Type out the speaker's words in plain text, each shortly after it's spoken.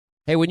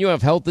Hey, when you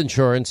have health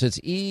insurance, it's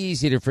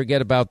easy to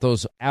forget about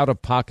those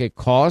out-of-pocket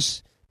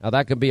costs. Now,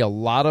 that can be a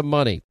lot of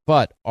money,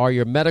 but are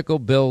your medical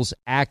bills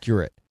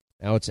accurate?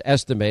 Now, it's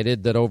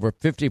estimated that over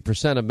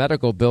 50% of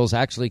medical bills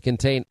actually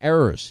contain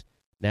errors.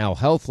 Now,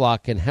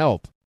 HealthLock can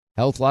help.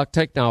 HealthLock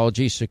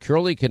technology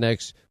securely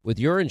connects with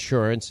your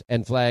insurance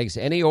and flags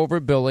any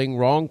overbilling,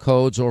 wrong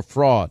codes, or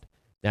fraud.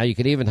 Now, you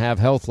can even have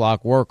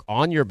HealthLock work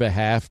on your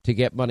behalf to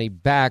get money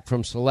back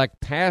from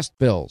select past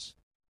bills.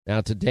 Now,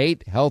 to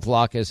date,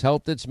 HealthLock has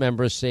helped its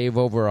members save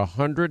over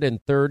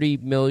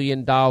 $130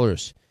 million.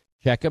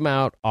 Check them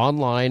out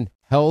online,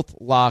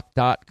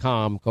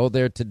 healthlock.com. Go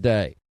there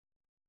today.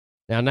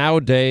 Now,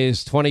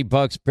 nowadays,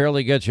 $20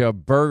 barely gets you a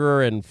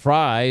burger and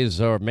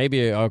fries or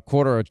maybe a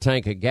quarter of a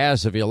tank of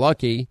gas if you're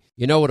lucky.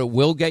 You know what it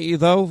will get you,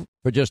 though?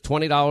 For just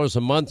 $20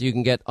 a month, you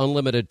can get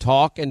unlimited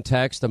talk and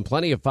text and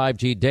plenty of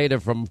 5G data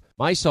from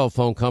my cell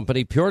phone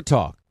company, Pure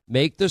Talk.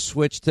 Make the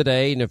switch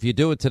today, and if you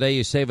do it today,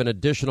 you save an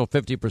additional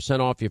 50%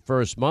 off your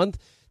first month.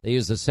 They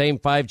use the same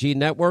 5G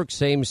network,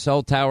 same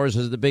cell towers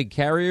as the big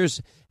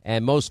carriers,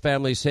 and most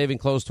families saving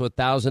close to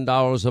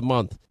 $1,000 a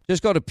month.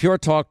 Just go to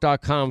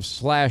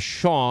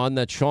puretalk.com/Sean,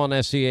 that's Sean,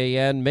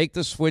 S-E-A-N. Make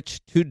the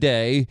switch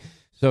today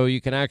so you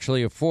can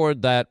actually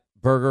afford that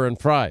burger and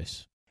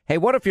fries. Hey,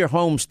 what if your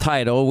home's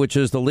title, which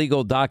is the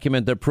legal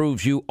document that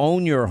proves you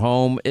own your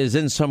home, is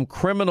in some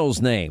criminal's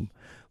name?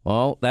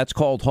 Well, that's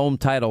called home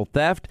title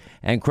theft,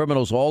 and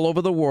criminals all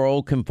over the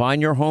world can find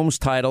your home's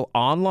title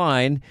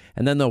online,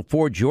 and then they'll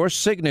forge your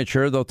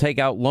signature. They'll take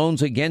out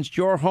loans against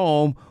your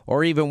home,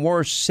 or even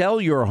worse,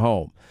 sell your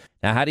home.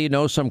 Now, how do you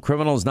know some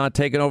criminal's not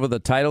taking over the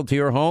title to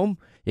your home?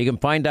 You can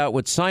find out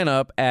with sign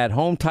up at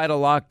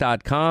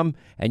HometitleLock.com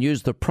and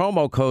use the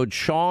promo code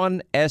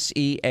Sean,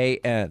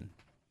 S-E-A-N.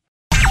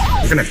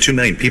 We're going to have 2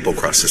 million people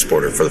cross this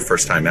border for the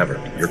first time ever.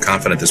 You're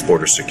confident this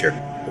border is secure?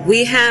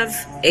 We have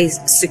a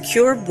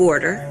secure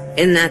border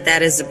in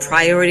that is a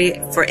priority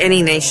for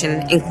any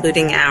nation,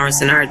 including ours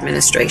and our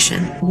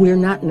administration. We're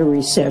not in a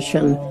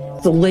recession.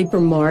 The labor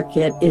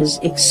market is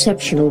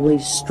exceptionally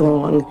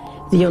strong.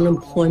 The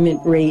unemployment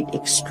rate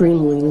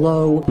extremely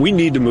low. We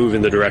need to move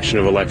in the direction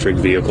of electric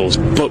vehicles,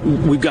 but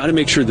we've got to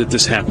make sure that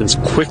this happens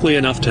quickly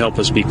enough to help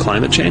us beat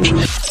climate change.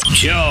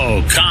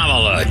 Joe,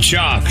 Kamala,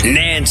 Chuck,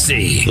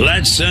 Nancy.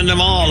 Let's send them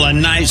all a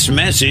nice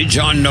message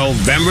on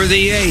November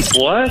the 8th.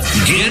 What?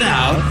 Get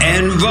out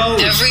and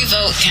vote. Every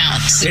vote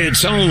counts.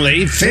 It's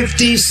only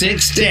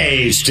 56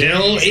 days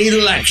till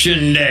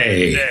Election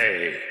Day.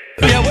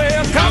 Yeah,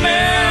 we're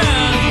coming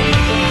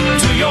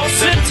to your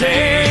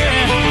city.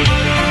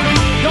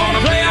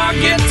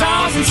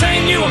 Guitars and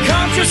sing you a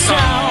country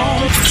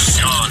song.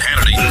 Sean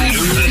Hannity.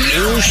 The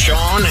new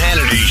Sean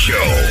Hannity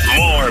Show.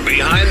 More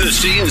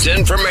behind-the-scenes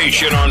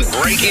information on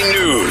breaking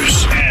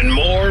news and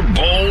more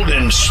bold,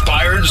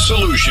 inspired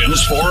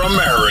solutions for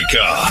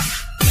America.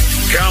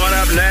 Coming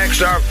up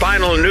next, our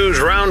final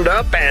news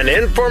roundup and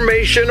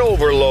information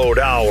overload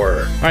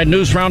hour. All right,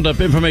 news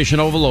roundup, information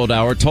overload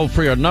hour. Toll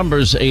free our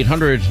numbers,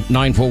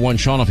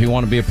 800-941-SEAN, if you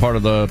want to be a part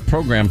of the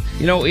program.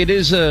 You know, it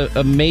is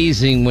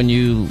amazing when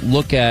you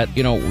look at,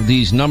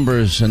 these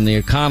numbers and the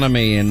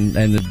economy and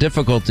the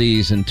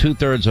difficulties, and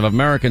 2/3 of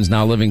Americans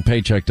now living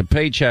paycheck to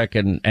paycheck,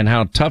 and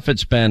how tough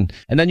it's been.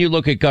 And then you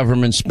look at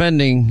government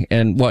spending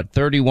and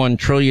 $31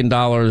 trillion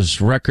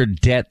record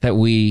debt that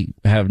we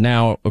have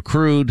now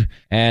accrued.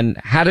 And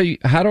how do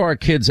our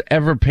kids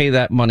ever pay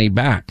that money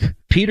back?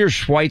 Peter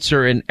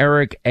Schweitzer and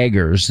Eric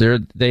Eggers,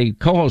 they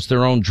co-host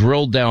their own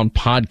Drill Down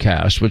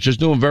podcast, which is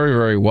doing very,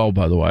 very well,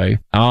 by the way.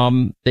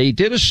 They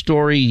did a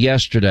story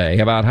yesterday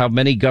about how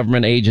many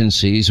government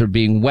agencies are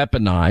being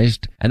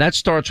weaponized, and that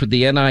starts with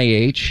the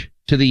NIH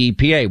to the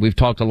EPA. We've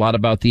talked a lot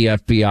about the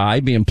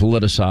FBI being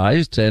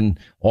politicized and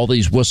all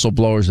these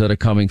whistleblowers that are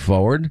coming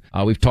forward.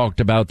 We've talked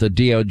about the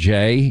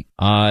DOJ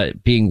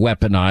being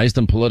weaponized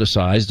and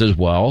politicized as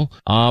well.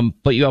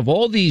 But you have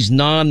all these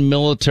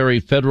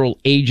non-military federal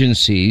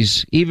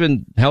agencies,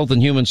 even Health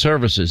and Human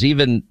Services,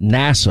 even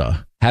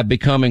NASA, have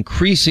become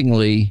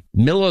increasingly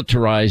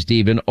militarized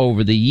even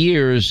over the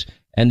years.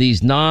 And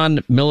these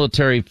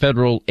non-military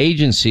federal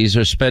agencies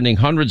are spending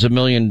hundreds of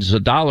millions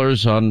of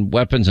dollars on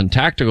weapons and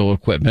tactical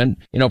equipment.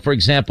 For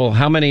example,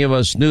 how many of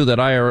us knew that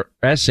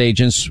IRS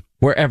agents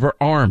were ever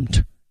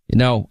armed?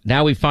 Now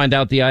we find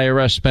out the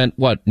IRS spent,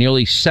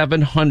 nearly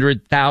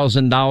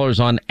 $700,000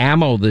 on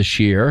ammo this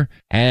year,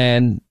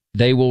 and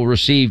they will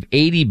receive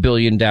 $80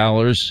 billion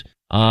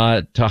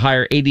to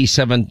hire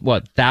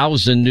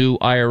 87,000 new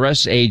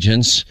IRS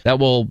agents that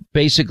will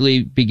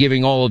basically be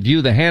giving all of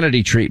you the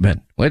Hannity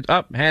treatment.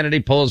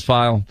 Hannity, pull his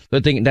file.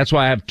 Good thing. That's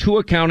why I have 2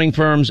 accounting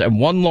firms and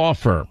 1 law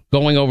firm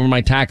going over my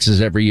taxes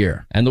every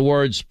year. And the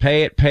words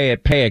pay it, pay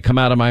it, pay it come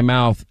out of my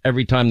mouth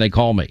every time they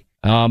call me.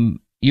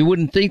 You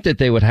wouldn't think that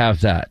they would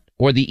have that,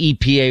 or the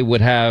EPA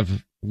would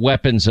have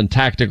weapons and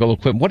tactical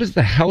equipment. What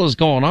the hell is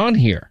going on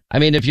here? I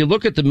mean, if you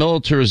look at the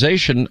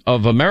militarization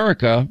of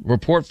America,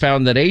 report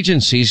found that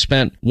agencies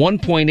spent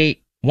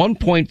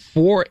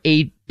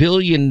 $1.48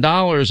 billion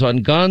on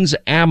guns,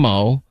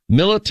 ammo,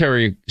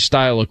 military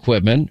style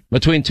equipment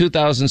between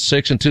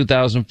 2006 and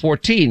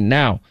 2014.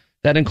 Now,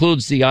 That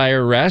includes the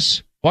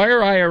IRS. Why are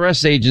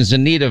IRS agents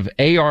in need of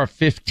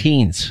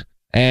AR-15s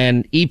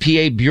and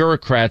EPA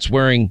bureaucrats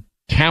wearing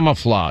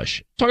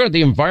camouflage? Talking about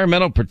the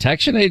Environmental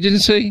Protection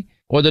Agency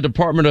or the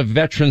Department of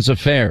Veterans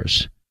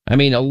Affairs? I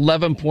mean,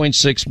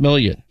 11.6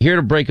 million. Here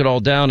to break it all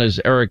down is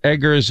Eric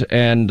Eggers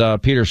and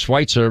Peter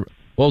Schweitzer,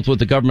 both with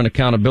the Government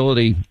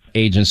Accountability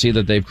Agency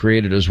that they've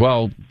created as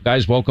well.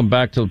 Guys, welcome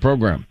back to the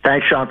program.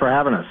 Thanks, Sean, for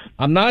having us.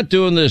 I'm not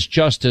doing this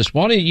justice.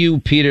 Why don't you,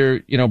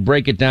 Peter,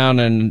 break it down,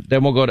 and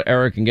then we'll go to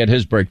Eric and get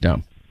his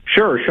breakdown.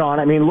 Sure, Sean.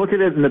 I mean, look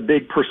at it in the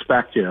big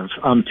perspective.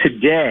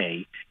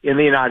 Today, in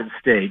the United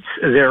States,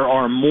 there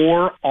are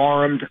more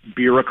armed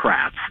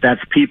bureaucrats.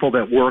 That's people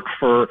that work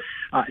for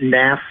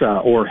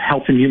NASA or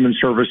Health and Human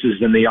Services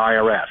than the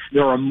IRS.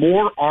 There are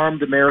more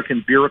armed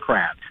American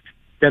bureaucrats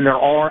than there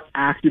are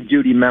active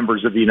duty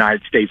members of the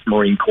United States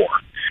Marine Corps.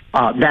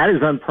 That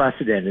is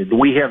unprecedented.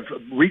 We have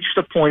reached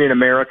a point in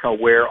America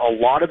where a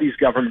lot of these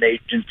government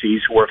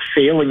agencies who are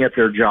failing at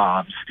their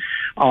jobs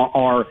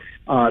are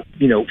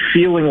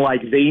feeling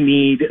like they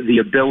need the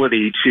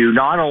ability to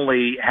not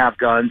only have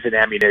guns and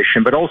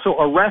ammunition, but also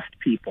arrest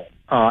people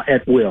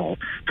at will.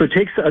 So it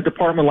takes a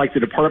department like the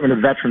Department of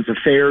Veterans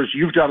Affairs.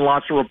 You've done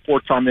lots of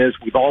reports on this.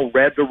 We've all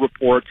read the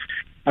reports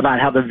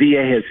about how the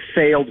VA has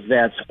failed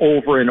vets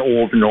over and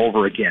over and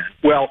over again.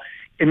 Well,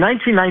 in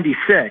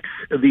 1996,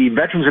 the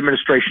Veterans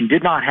Administration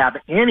did not have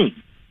any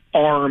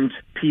armed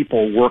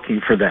people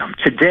working for them.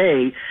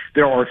 Today,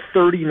 there are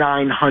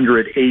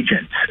 3,900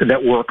 agents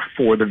that work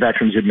for the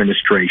Veterans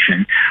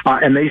Administration,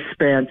 and they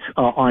spent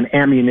on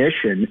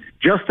ammunition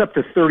just up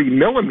to 30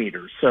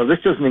 millimeters. So this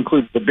doesn't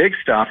include the big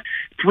stuff,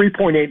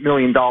 $3.8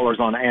 million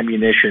on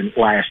ammunition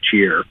last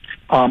year.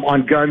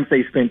 On guns,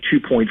 they spent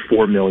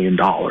 $2.4 million.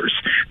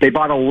 They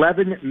bought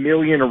 11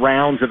 million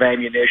rounds of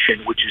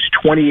ammunition, which is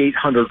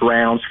 2,800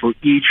 rounds for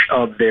each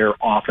of their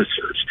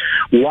officers.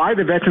 Why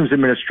the Veterans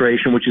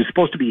Administration, which is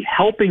supposed to be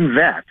helping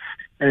vets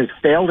and has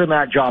failed in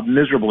that job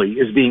miserably,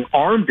 is being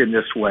armed in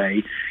this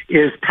way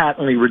is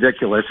patently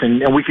ridiculous.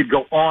 And we could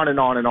go on and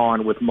on and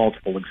on with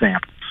multiple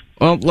examples.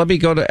 Well, let me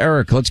go to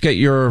Eric. Let's get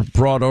your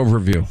broad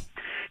overview.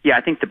 Yeah,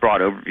 I think the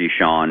broad overview,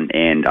 Sean,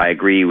 and I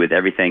agree with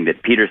everything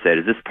that Peter said,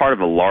 is this part of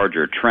a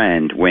larger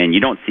trend when you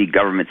don't see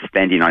government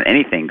spending on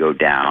anything go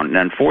down, and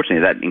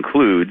unfortunately that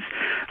includes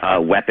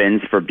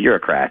weapons for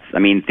bureaucrats. I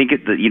mean, think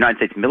of the United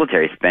States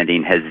military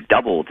spending has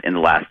doubled in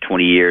the last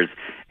 20 years,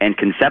 and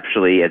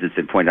conceptually, as it's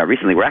been pointed out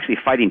recently, we're actually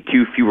fighting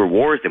 2 fewer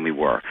wars than we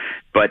were.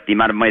 But the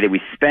amount of money that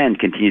we spend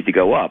continues to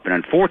go up. And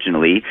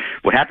unfortunately,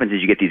 what happens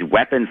is you get these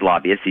weapons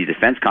lobbyists, these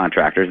defense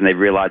contractors, and they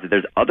realize that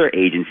there's other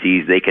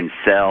agencies they can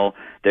sell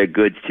their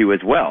goods to as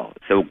well.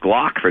 So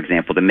Glock, for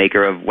example, the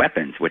maker of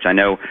weapons, which I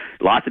know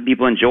lots of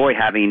people enjoy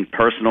having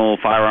personal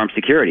firearm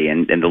security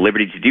and the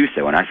liberty to do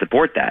so, and I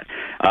support that.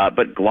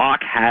 But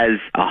Glock has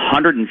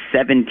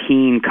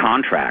 117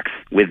 contracts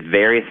with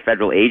various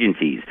federal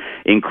agencies,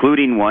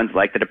 including ones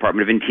like the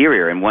Department of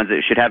Interior and ones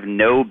that should have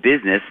no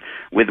business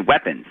with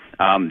weapons.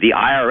 The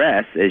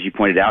IRS, as you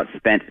pointed out,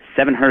 spent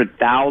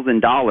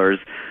 $700,000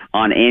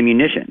 on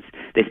ammunition.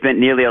 They spent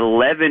nearly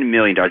 $11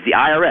 million. The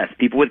IRS,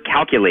 people with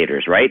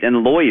calculators, right,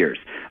 and lawyers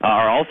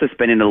are also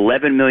spending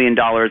 $11 million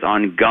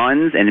on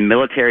guns and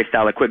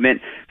military-style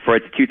equipment for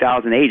its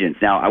 2,000 agents.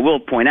 Now, I will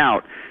point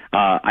out,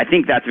 I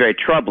think that's very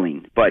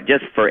troubling, but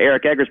just for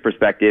Eric Eggers'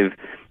 perspective,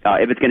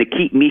 if it's going to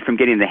keep me from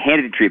getting the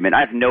Hannity treatment,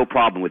 I have no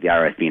problem with the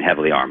IRS being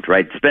heavily armed,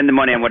 right? Spend the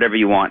money on whatever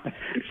you want,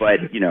 but,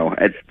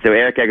 so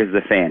Eric Eggers is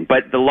a fan.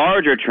 But the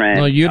larger trend...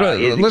 No, you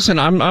don't, listen,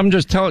 I'm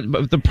just telling,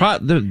 but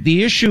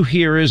the issue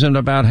here isn't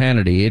about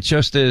Hannity. It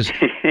just is,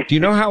 do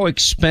you know how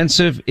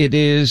expensive it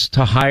is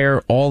to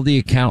hire all the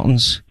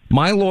accountants?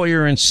 My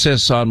lawyer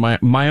insists on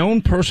my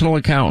own personal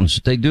accountants,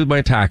 they do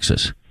my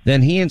taxes.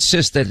 Then he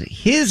insists that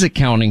his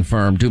accounting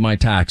firm do my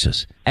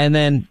taxes. And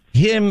then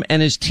him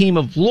and his team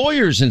of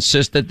lawyers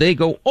insist that they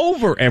go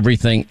over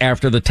everything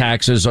after the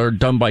taxes are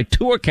done by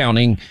 2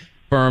 accounting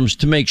firms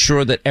to make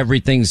sure that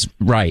everything's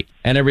right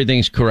and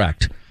everything's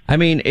correct. I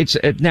mean,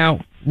 now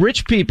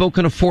rich people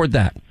can afford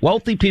that.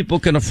 Wealthy people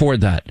can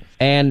afford that.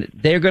 And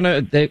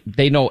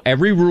they know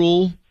every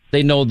rule.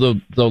 They know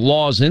the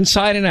laws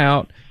inside and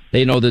out.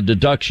 They know the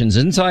deductions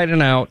inside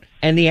and out.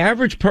 And the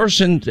average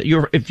person,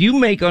 if you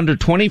make under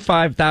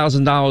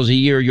 $25,000 a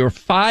year, you're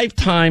 5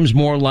 times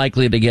more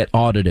likely to get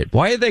audited.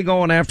 Why are they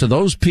going after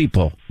those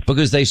people?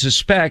 Because they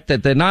suspect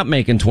that they're not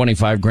making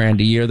 25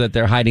 grand a year, that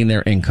they're hiding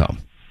their income.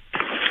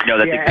 No,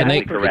 that's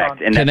exactly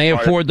correct. And can they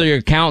afford the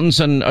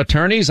accountants and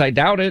attorneys? I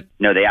doubt it.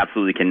 No, they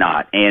absolutely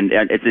cannot. And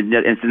it's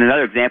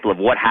another example of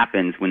what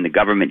happens when the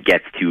government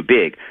gets too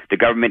big. The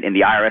government and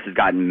the IRS has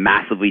gotten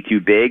massively too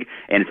big,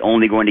 and it's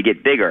only going to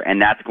get bigger,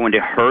 and that's going to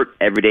hurt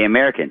everyday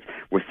Americans.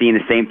 We're seeing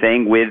the same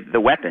thing with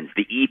the weapons.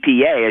 The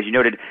EPA, as you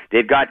noted,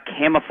 they've got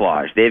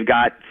camouflage. They've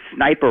got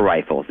sniper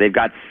rifles. They've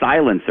got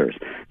silencers.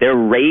 They're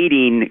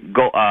raiding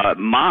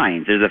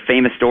mines. There's a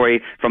famous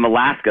story from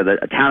Alaska.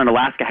 A town in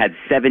Alaska had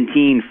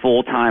 17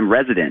 full-time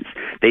residents.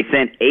 They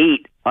sent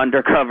 8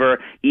 undercover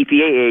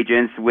EPA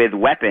agents with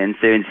weapons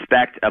to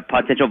inspect a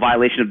potential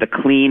violation of the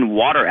Clean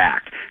Water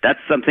Act. That's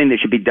something that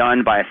should be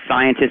done by a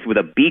scientist with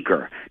a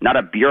beaker, not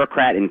a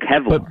bureaucrat in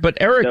Kevlar. But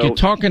Eric, you're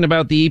talking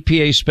about the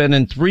EPA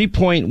spending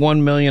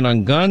 $3.1 million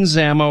on guns,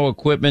 ammo,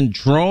 equipment,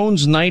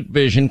 drones, night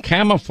vision,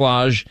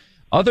 camouflage,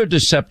 other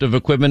deceptive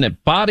equipment,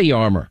 and body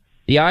armor.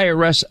 The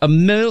IRS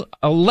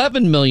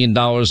 $11 million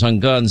on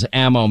guns,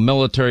 ammo,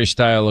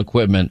 military-style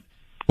equipment.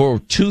 For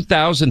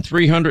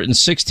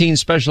 2,316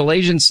 special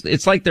agents,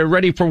 it's like they're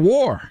ready for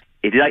war.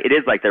 It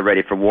is like they're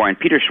ready for war. And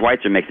Peter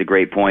Schweitzer makes a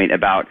great point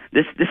about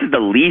this. This is the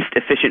least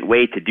efficient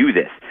way to do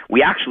this.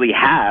 We actually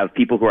have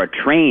people who are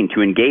trained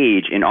to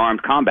engage in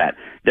armed combat.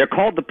 They're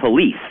called the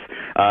police.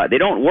 They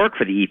don't work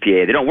for the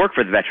EPA. They don't work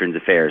for the Veterans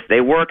Affairs.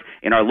 They work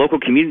in our local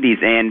communities.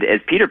 And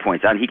as Peter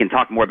points out, he can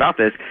talk more about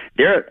this,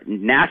 they're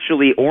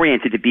naturally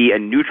oriented to be a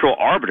neutral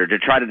arbiter to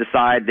try to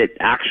decide that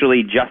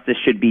actually justice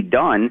should be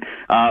done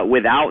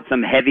without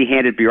some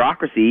heavy-handed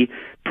bureaucracy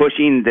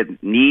pushing the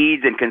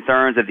needs and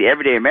concerns of the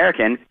everyday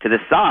American to the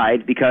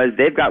side because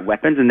they've got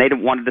weapons and they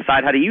don't want to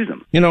decide how to use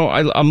them. You know,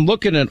 I'm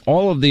looking at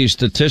all of these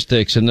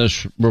statistics in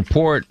this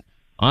report.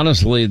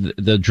 Honestly,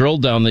 the drill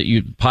down that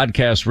you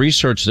podcast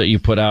research that you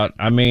put out,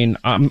 I mean,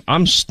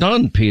 I'm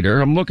stunned,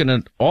 Peter. I'm looking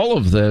at all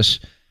of this,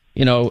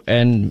 you know,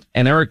 and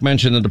Eric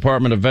mentioned the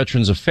Department of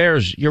Veterans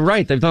Affairs. You're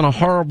right. They've done a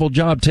horrible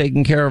job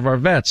taking care of our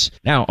vets.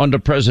 Now, under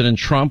President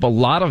Trump, a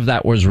lot of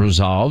that was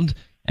resolved,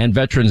 and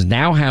veterans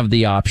now have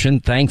the option,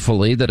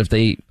 thankfully, that if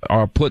they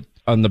are put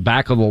on the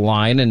back of the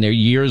line and they're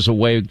years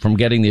away from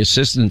getting the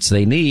assistance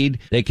they need,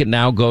 they can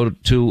now go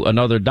to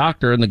another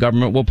doctor and the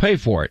government will pay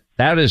for it.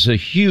 That is a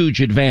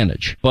huge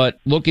advantage. But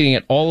looking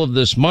at all of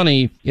this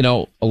money, you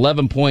know,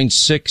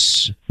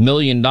 $11.6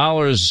 million,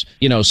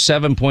 you know,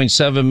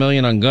 $7.7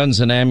 million on guns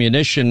and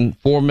ammunition,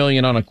 $4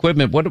 million on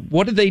equipment.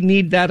 What do they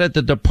need that at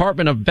the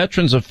Department of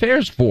Veterans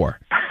Affairs for?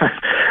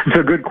 It's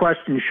a good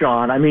question,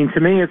 Sean. I mean, to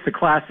me, it's a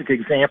classic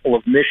example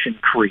of mission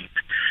creep.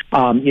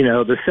 You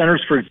know, the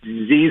Centers for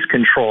Disease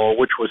Control,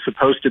 which was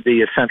supposed to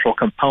be a central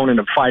component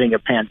of fighting a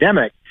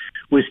pandemic,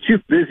 was too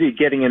busy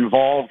getting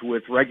involved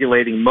with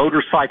regulating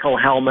motorcycle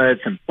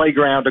helmets and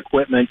playground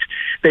equipment.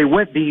 They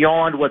went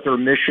beyond what their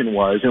mission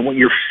was. And what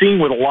you're seeing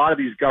with a lot of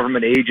these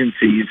government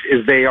agencies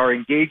is they are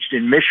engaged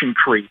in mission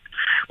creep.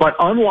 But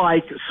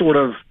unlike sort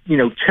of, you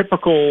know,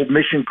 typical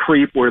mission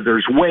creep where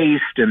there's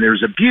waste and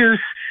there's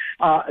abuse,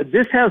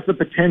 this has the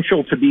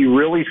potential to be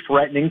really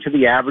threatening to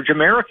the average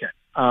American.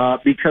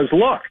 Because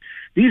look,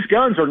 these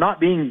guns are not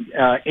being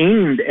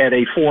aimed at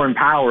a foreign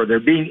power. They're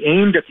being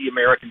aimed at the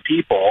American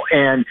people.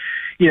 And,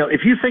 you know,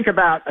 if you think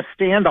about a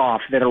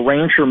standoff that a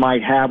rancher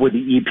might have with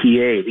the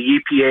EPA,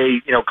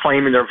 you know,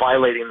 claiming they're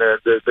violating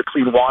the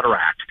Clean Water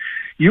Act,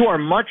 you are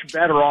much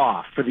better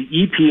off for the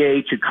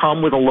EPA to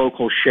come with a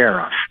local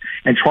sheriff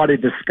and try to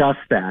discuss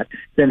that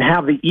than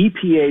have the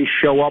EPA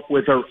show up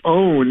with their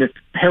own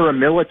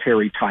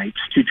paramilitary types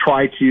to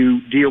try to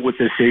deal with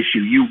this issue.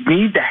 You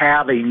need to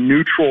have a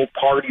neutral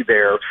party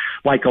there,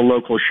 like a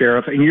local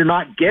sheriff, and you're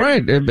not getting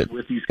right.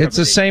 With these. It's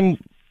the same.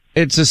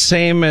 It's the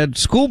same at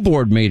school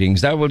board meetings.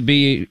 That would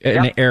be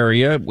an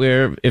area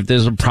where if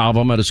there's a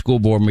problem at a school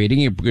board meeting,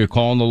 you're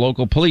calling the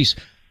local police.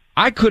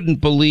 I couldn't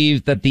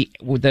believe that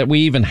we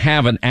even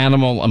have an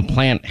animal and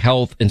plant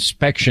health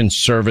inspection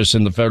service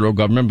in the federal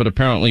government, but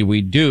apparently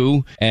we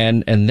do.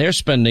 And they're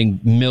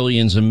spending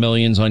millions and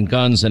millions on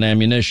guns and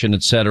ammunition,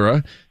 et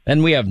cetera.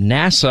 Then we have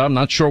NASA. I'm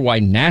not sure why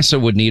NASA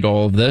would need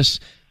all of this.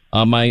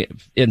 And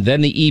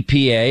then the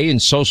EPA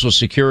and Social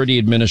Security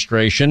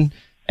Administration.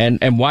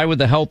 And why would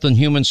the Health and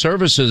Human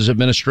Services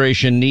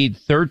Administration need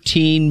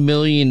 $13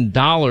 million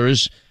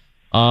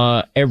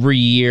every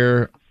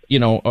year, you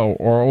know,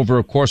 or over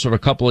a course of a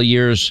couple of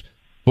years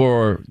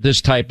for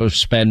this type of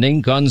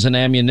spending? Guns and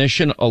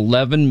ammunition,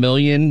 $11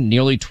 million,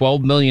 nearly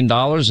 $12 million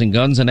in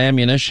guns and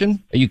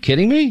ammunition. Are you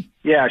kidding me?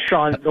 Yeah,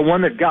 Sean, the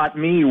one that got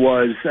me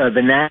was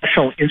the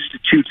National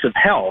Institutes of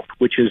Health,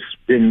 which has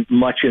been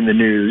much in the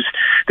news.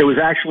 There was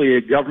actually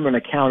a Government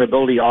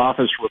Accountability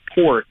Office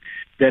report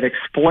that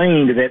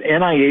explained that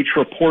NIH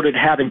reported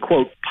having,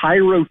 quote,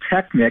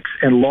 pyrotechnics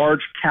and large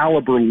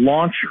caliber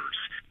launchers.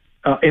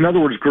 In other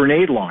words,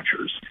 grenade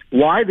launchers.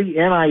 Why the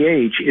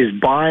NIH is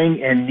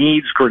buying and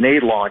needs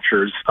grenade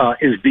launchers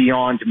is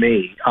beyond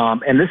me.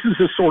 And this is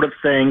the sort of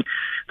thing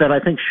that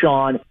I think,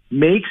 Sean,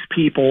 makes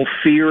people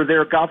fear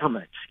their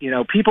government. You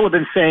know, people have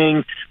been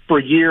saying for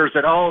years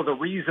that, oh, the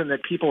reason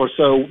that people are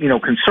so, you know,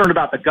 concerned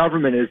about the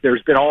government is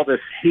there's been all this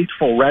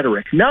hateful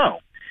rhetoric. No.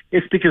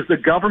 It's because the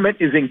government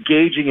is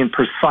engaging in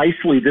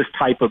precisely this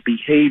type of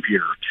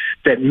behavior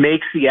that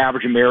makes the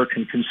average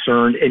American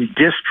concerned and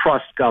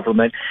distrust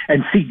government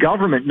and see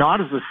government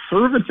not as a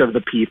servant of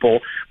the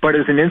people, but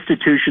as an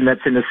institution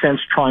that's in a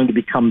sense trying to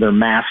become their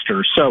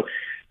master. So,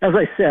 as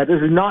I said,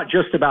 this is not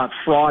just about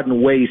fraud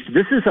and waste.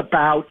 This is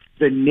about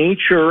the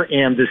nature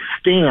and the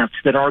stance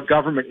that our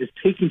government is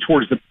taking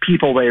towards the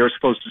people they are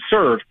supposed to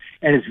serve,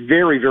 and it's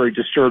very, very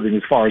disturbing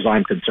as far as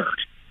I'm concerned.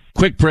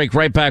 Quick break.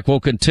 Right back. We'll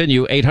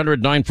continue.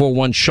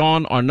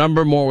 800-941-SEAN, our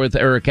number. More with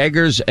Eric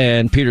Eggers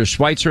and Peter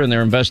Schweitzer and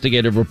their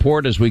investigative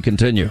report as we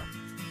continue.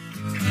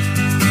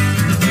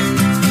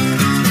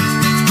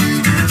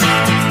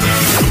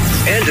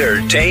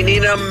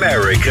 Entertaining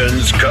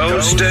Americans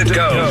coast to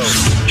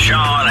coast.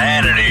 Sean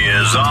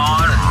Hannity is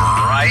on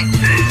right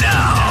now.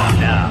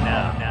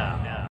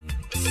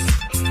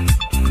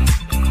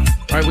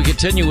 All right, we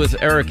continue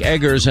with Eric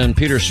Eggers and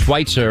Peter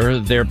Schweitzer.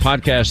 Their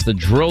podcast, The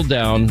Drill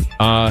Down,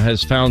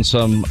 has found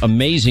some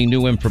amazing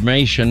new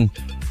information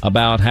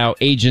about how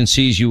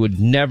agencies you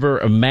would never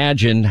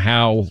imagine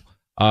how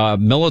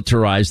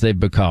militarized they've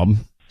become.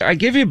 I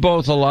give you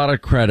both a lot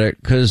of credit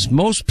because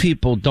most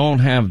people don't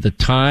have the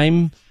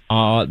time,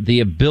 the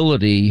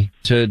ability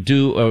to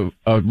do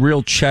a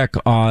real check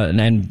on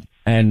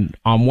and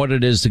on what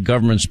it is the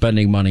government's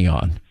spending money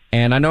on.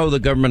 And I know the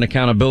Government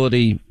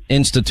Accountability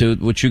Institute,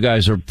 which you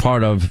guys are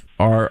part of,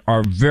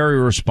 are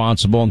very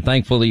responsible, and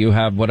thankfully you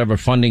have whatever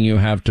funding you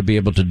have to be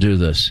able to do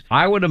this.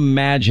 I would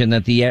imagine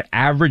that the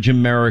average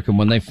American,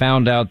 when they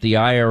found out the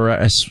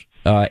IRS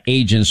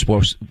agents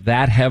were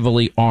that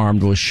heavily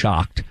armed, was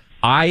shocked.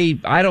 I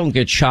don't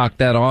get shocked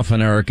that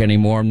often, Eric,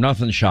 anymore.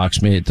 Nothing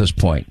shocks me at this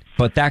point.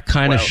 But that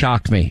kind of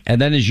shocked me.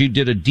 And then as you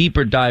did a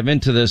deeper dive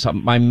into this,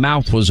 my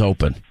mouth was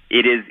open.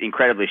 It is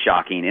incredibly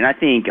shocking. And I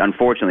think,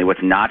 unfortunately,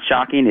 what's not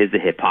shocking is the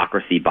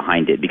hypocrisy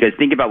behind it. Because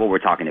think about what we're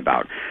talking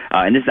about.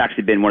 And this has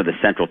actually been one of the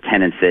central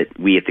tenets that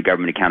we at the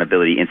Government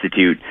Accountability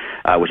Institute,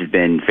 which has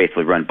been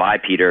faithfully run by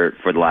Peter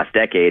for the last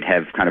decade,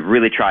 have kind of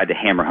really tried to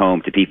hammer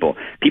home to people.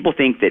 People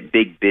think that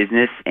big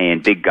business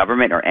and big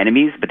government are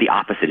enemies, but the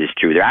opposite is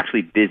true. They're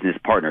actually business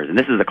partners. And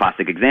this is a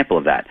classic example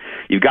of that.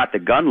 You've got the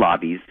gun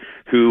lobbies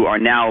who are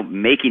now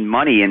making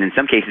money and in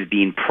some cases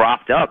being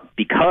propped up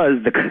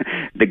because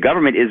the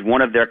government is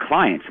one of their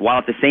clients, while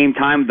at the same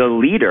time the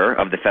leader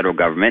of the federal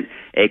government,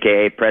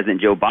 a.k.a.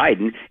 President Joe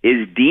Biden,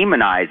 is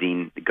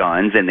demonizing the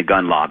guns and the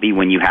gun lobby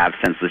when you have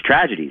senseless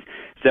tragedies.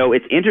 So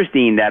it's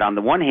interesting that on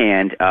the one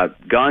hand,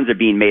 guns are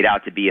being made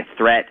out to be a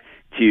threat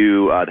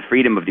to the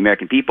freedom of the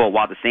American people,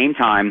 while at the same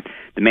time,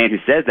 the man who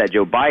says that,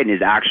 Joe Biden,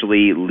 is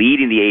actually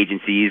leading the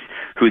agencies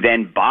who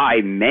then buy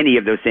many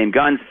of those same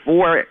guns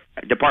for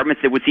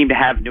departments that would seem to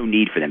have no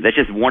need for them. That's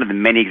just one of the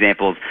many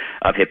examples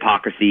of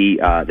hypocrisy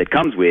that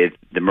comes with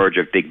the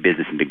merger of big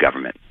business and big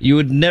government. You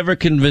would never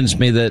convince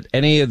me that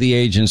any of the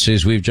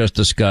agencies we've just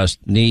discussed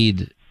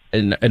need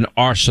an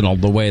arsenal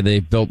the way they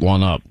built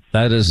one up.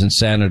 That is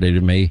insanity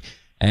to me.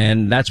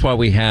 And that's why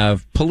we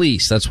have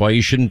police. That's why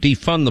you shouldn't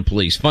defund the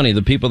police. Funny,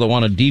 the people that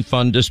want to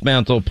defund,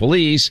 dismantle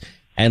police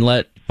and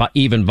let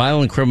even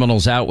violent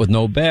criminals out with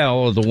no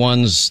bail are the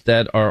ones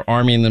that are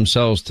arming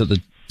themselves to the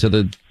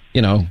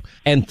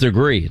nth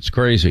degree. It's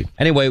crazy.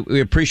 Anyway, we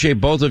appreciate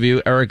both of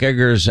you, Eric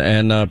Eggers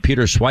and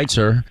Peter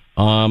Schweitzer.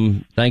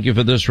 Thank you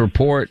for this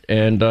report.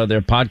 And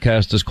their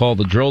podcast is called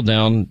The Drill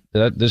Down.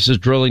 This is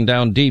drilling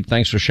down deep.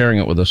 Thanks for sharing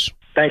it with us.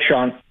 Thanks,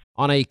 Sean.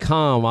 On a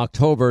calm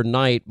October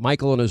night,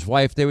 Michael and his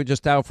wife, they were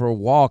just out for a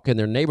walk in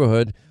their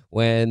neighborhood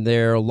when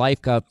their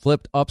life got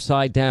flipped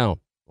upside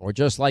down, or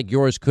just like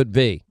yours could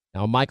be.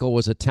 Now, Michael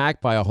was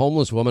attacked by a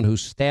homeless woman who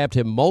stabbed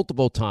him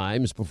multiple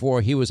times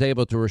before he was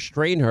able to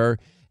restrain her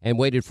and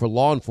waited for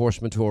law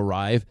enforcement to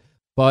arrive.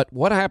 But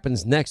what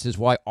happens next is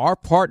why our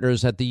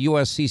partners at the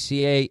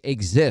USCCA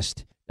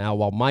exist. Now,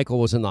 while Michael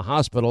was in the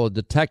hospital, a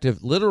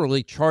detective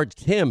literally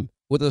charged him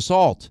with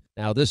assault.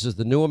 Now, this is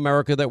the new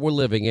America that we're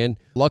living in.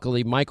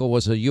 Luckily, Michael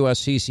was a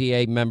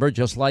USCCA member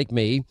just like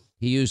me.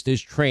 He used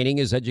his training,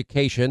 his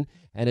education,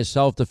 and his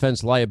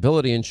self-defense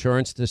liability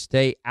insurance to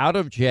stay out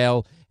of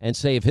jail and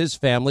save his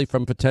family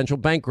from potential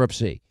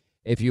bankruptcy.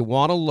 If you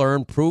want to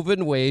learn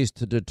proven ways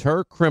to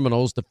deter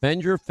criminals,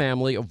 defend your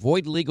family,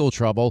 avoid legal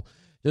trouble,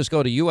 just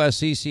go to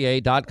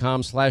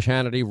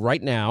uscca.com/Hannity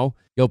right now.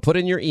 You'll put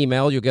in your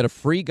email. You'll get a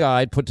free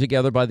guide put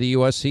together by the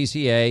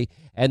USCCA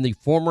and the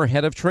former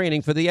head of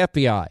training for the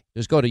FBI.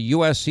 Just go to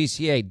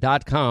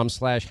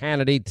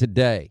uscca.com/Hannity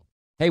today.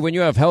 Hey, when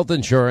you have health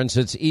insurance,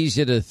 it's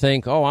easy to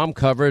think, oh, I'm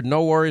covered,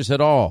 no worries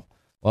at all.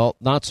 Well,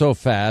 not so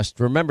fast.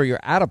 Remember, your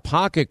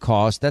out-of-pocket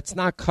cost, that's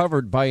not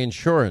covered by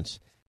insurance.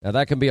 Now,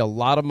 that can be a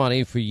lot of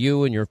money for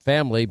you and your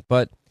family,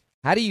 but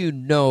how do you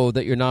know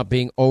that you're not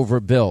being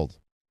overbilled?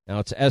 Now,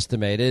 it's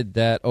estimated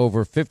that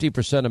over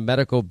 50% of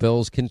medical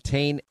bills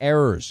contain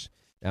errors.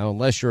 Now,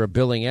 unless you're a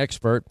billing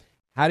expert,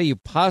 how do you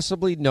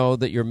possibly know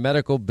that your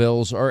medical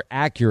bills are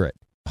accurate?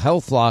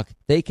 HealthLock,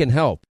 they can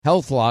help.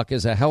 HealthLock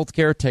is a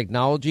healthcare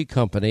technology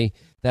company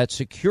that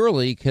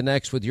securely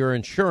connects with your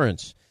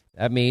insurance.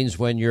 That means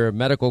when your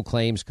medical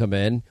claims come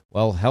in,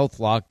 well,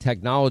 HealthLock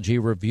technology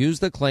reviews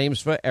the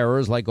claims for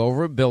errors like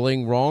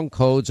overbilling, wrong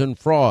codes, and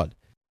fraud.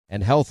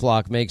 And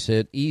HealthLock makes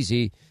it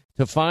easy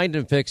to find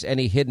and fix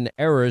any hidden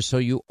errors so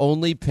you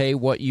only pay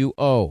what you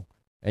owe.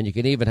 And you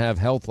can even have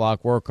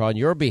HealthLock work on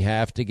your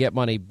behalf to get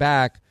money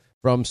back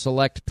from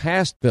select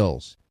past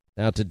bills.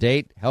 Now, to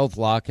date,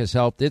 HealthLock has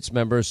helped its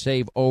members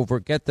save over,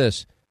 get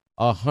this,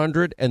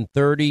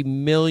 $130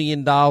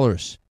 million.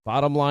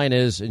 Bottom line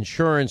is,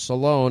 insurance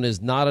alone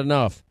is not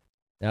enough.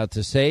 Now,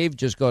 to save,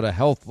 just go to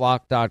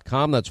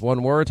healthlock.com. That's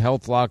one word,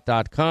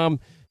 healthlock.com.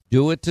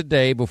 Do it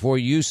today before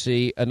you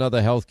see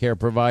another healthcare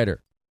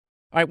provider.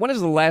 All right, when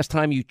is the last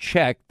time you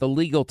checked the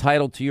legal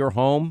title to your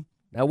home?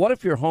 Now, what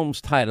if your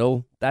home's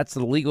title, that's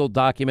the legal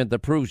document that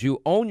proves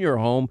you own your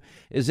home,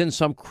 is in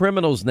some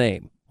criminal's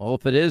name? Well,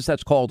 if it is,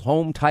 that's called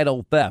home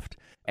title theft.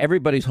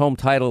 Everybody's home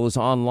title is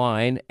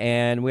online,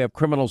 and we have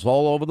criminals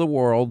all over the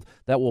world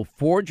that will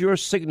forge your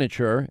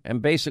signature,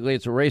 and basically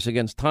it's a race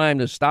against time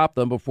to stop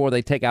them before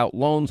they take out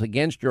loans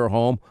against your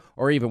home,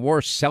 or even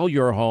worse, sell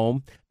your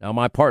home. Now,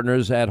 my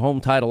partners at Home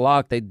Title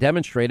Lock, they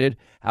demonstrated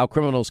how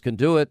criminals can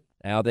do it.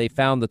 Now, they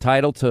found the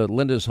title to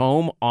Linda's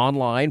home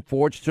online,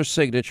 forged her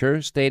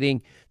signature,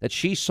 stating that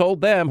she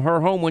sold them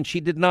her home when she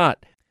did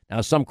not.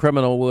 Now, some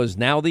criminal was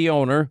now the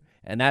owner,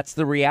 and that's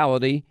the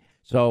reality.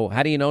 So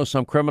how do you know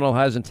some criminal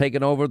hasn't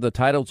taken over the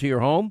title to your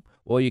home?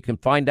 Well, you can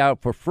find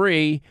out for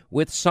free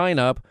with sign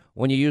up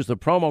when you use the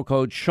promo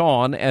code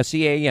Sean,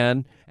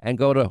 S-E-A-N, and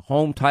go to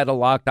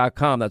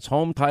HomeTitleLock.com. That's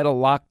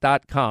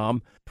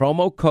HomeTitleLock.com,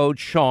 promo code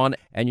Sean,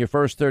 and your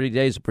first 30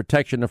 days of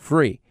protection are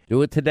free.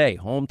 Do it today,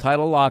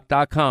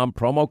 HomeTitleLock.com,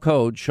 promo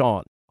code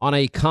Sean. On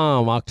a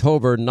calm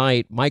October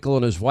night, Michael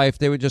and his wife,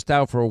 they were just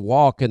out for a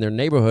walk in their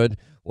neighborhood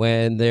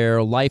when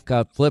their life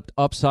got flipped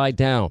upside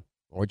down,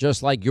 or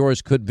just like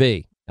yours could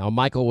be. Now,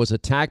 Michael was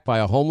attacked by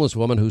a homeless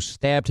woman who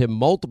stabbed him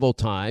multiple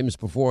times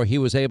before he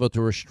was able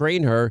to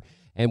restrain her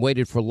and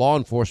waited for law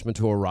enforcement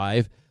to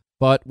arrive.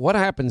 But what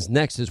happens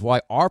next is why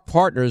our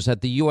partners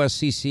at the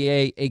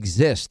USCCA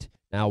exist.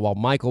 Now, while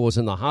Michael was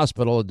in the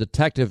hospital, a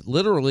detective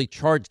literally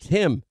charged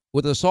him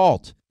with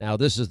assault. Now,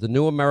 this is the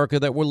new America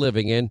that we're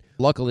living in.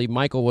 Luckily,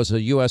 Michael was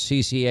a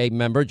USCCA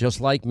member just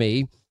like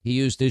me. He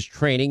used his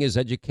training, his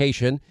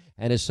education,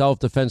 and his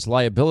self-defense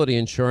liability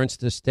insurance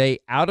to stay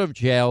out of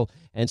jail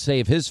and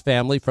save his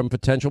family from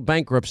potential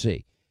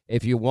bankruptcy.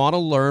 If you want to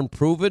learn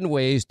proven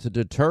ways to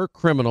deter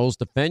criminals,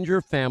 defend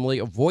your family,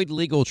 avoid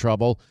legal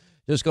trouble,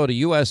 just go to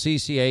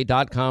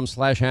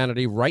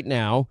uscca.com/Hannity right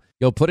now.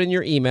 You'll put in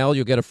your email.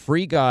 You'll get a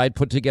free guide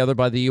put together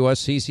by the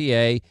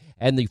USCCA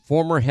and the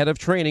former head of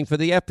training for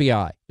the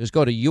FBI. Just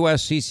go to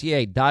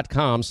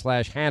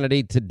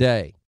uscca.com/Hannity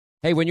today.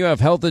 Hey, when you have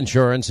health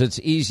insurance, it's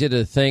easy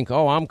to think,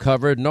 oh, I'm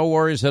covered, no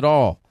worries at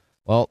all.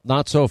 Well,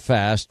 not so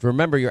fast.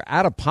 Remember, your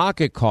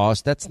out-of-pocket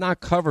cost, that's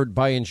not covered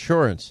by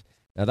insurance.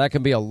 Now, that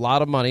can be a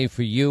lot of money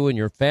for you and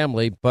your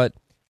family, but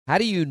how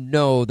do you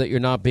know that you're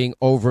not being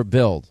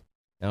overbilled?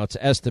 Now, it's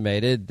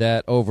estimated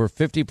that over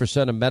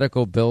 50% of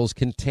medical bills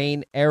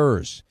contain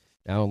errors.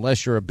 Now,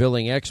 unless you're a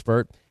billing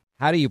expert,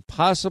 how do you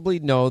possibly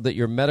know that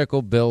your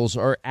medical bills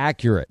are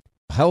accurate?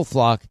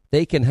 HealthLock,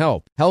 they can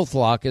help.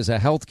 HealthLock is a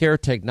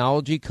healthcare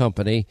technology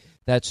company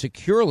that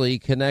securely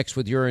connects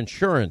with your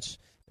insurance.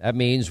 That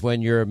means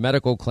when your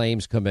medical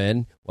claims come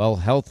in,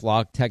 well,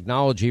 HealthLock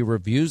technology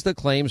reviews the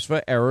claims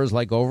for errors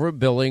like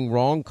overbilling,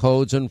 wrong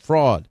codes, and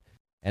fraud.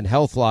 And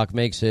HealthLock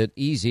makes it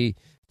easy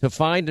to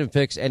find and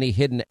fix any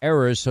hidden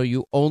errors so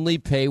you only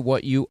pay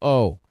what you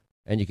owe.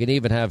 And you can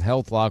even have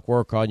HealthLock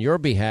work on your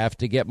behalf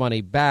to get money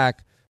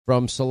back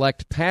from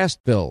select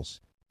past bills.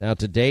 Now,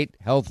 to date,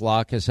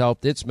 HealthLock has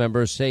helped its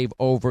members save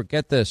over,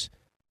 get this,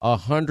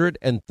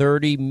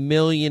 $130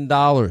 million.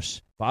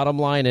 Bottom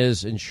line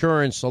is,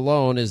 insurance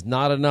alone is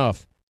not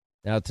enough.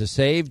 Now, to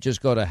save,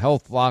 just go to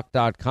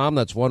healthlock.com.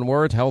 That's one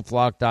word,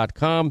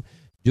 healthlock.com.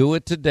 Do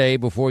it today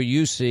before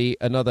you see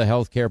another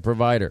healthcare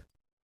provider.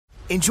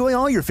 Enjoy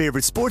all your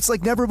favorite sports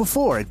like never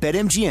before at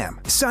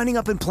BetMGM. Signing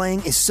up and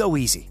playing is so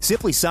easy.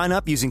 Simply sign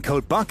up using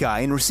code Buckeye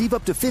and receive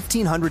up to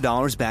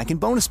 $1,500 back in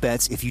bonus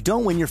bets if you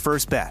don't win your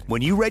first bet.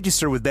 When you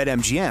register with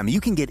BetMGM,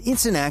 you can get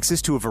instant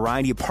access to a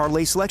variety of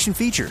parlay selection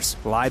features,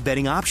 live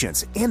betting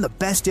options, and the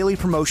best daily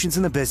promotions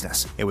in the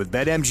business. And with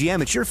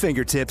BetMGM at your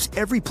fingertips,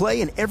 every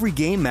play and every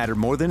game matter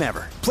more than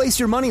ever. Place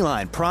your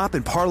moneyline, prop,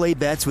 and parlay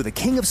bets with the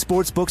king of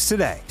sportsbooks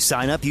today.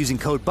 Sign up using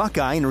code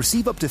Buckeye and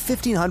receive up to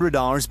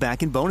 $1,500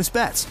 back in bonus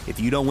bets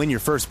if you don't win your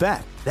first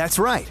bet. That's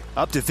right,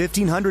 up to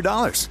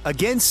 $1,500.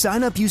 Again,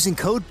 sign up using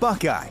code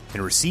Buckeye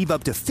and receive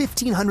up to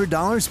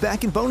 $1,500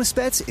 back in bonus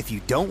bets if you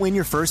don't win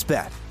your first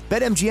bet.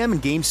 BetMGM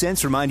and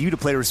GameSense remind you to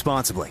play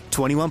responsibly.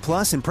 21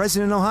 plus and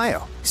present in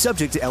Ohio.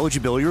 Subject to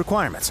eligibility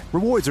requirements.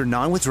 Rewards are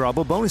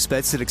non-withdrawable bonus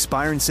bets that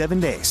expire in 7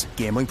 days.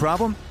 Gambling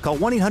problem? Call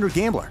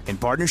 1-800-GAMBLER in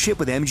partnership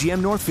with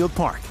MGM Northfield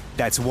Park.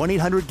 That's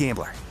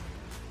 1-800-GAMBLER.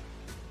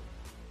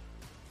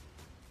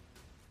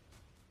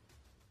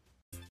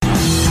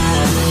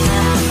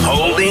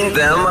 Holding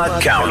them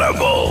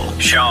accountable.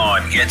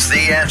 Sean gets the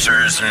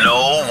answers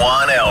no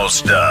one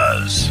else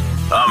does.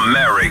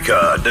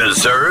 America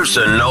deserves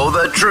to know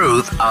the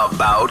truth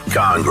about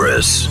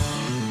Congress.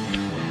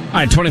 All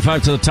right,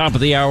 25 to the top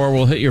of the hour.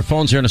 We'll hit your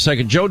phones here in a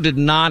second. Joe did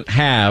not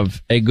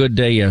have a good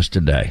day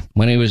yesterday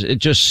when he was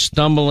just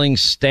stumbling,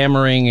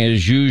 stammering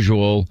as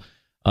usual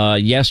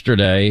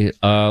yesterday.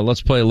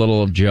 Let's play a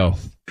little of Joe.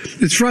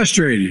 It's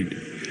frustrating.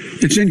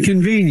 It's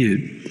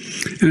inconvenient.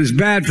 And it's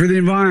bad for the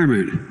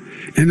environment.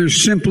 And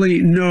there's simply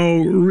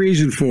no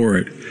reason for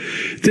it.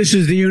 This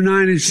is the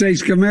United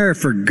States of America,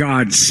 for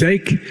God's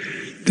sake.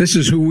 This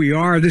is who we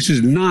are. This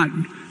is not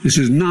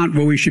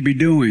what we should be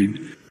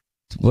doing.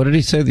 What did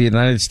he say? The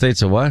United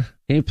States of what?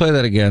 Can you play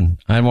that again?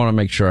 I want to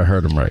make sure I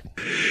heard him right.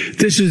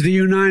 This is the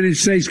United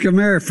States of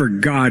America, for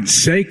God's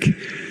sake.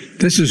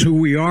 This is who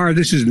we are.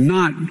 This is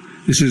not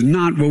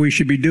what we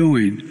should be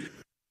doing.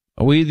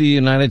 Are we the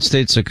United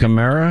States of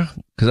Camara?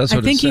 Because that's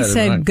what I think he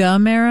said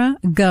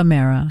Gumera.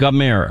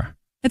 Gumera.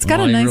 It's got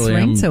a nice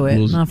ring to it.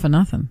 Not for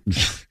nothing.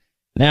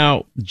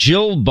 Now,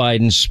 Jill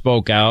Biden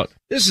spoke out.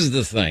 This is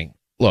the thing.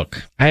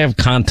 Look, I have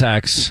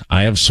contacts.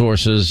 I have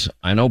sources.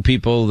 I know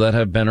people that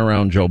have been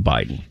around Joe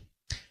Biden.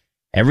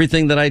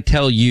 Everything that I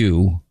tell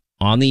you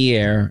on the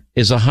air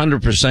is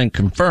 100%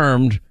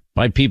 confirmed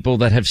by people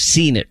that have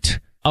seen it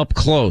up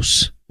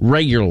close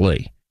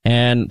regularly.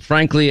 And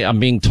frankly, I'm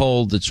being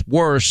told it's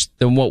worse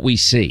than what we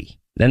see.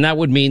 Then that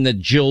would mean that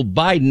Jill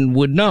Biden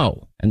would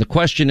know. And the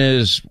question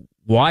is,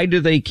 why do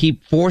they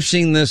keep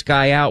forcing this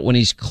guy out when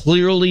he's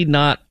clearly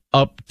not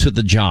up to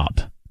the job?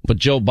 But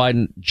Jill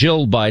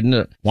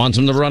Biden wants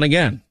him to run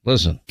again.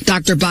 Listen.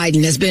 Dr.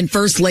 Biden has been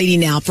first lady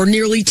now for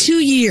nearly 2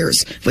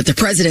 years, with the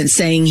president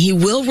saying he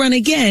will run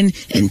again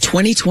in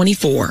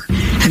 2024.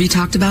 Have you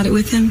talked about it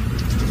with him?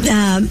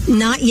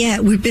 Not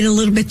yet. We've been a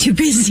little bit too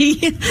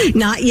busy.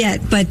 Not yet,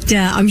 but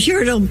I'm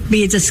sure it'll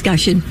be a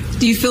discussion.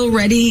 Do you feel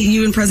ready,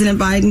 you and President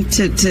Biden,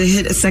 to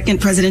hit a second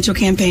presidential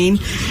campaign?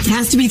 It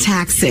has to be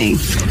taxing.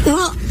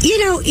 Well,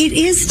 it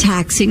is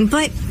taxing,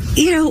 but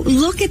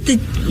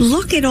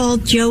look at all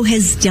Joe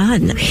has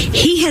done.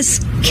 He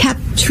has kept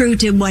true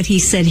to what he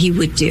said he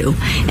would do.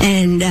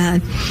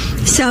 And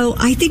so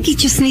I think he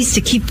just needs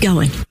to keep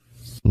going.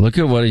 Look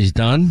at what he's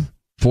done.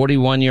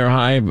 41-year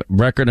high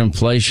record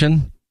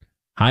inflation,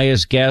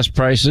 highest gas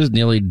prices,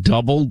 nearly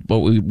doubled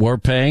what we were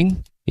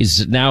paying.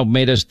 He's now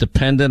made us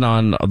dependent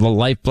on the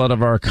lifeblood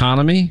of our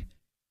economy,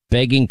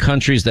 begging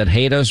countries that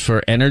hate us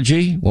for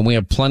energy when we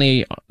have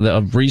plenty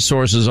of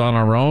resources on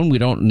our own. We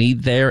don't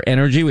need their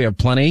energy. We have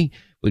plenty.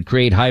 Would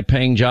create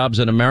high-paying jobs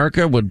in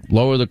America, would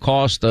lower the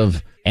cost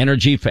of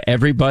energy for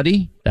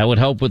everybody. That would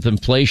help with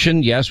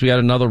inflation. Yes, we had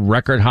another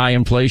record high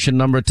inflation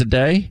number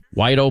today.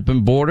 Wide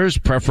open borders,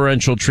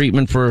 preferential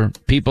treatment for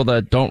people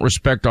that don't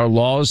respect our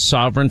laws,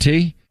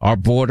 sovereignty, our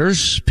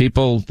borders,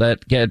 people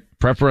that get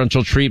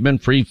preferential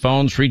treatment, free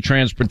phones, free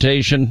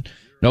transportation,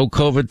 no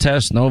COVID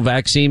test, no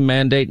vaccine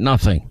mandate,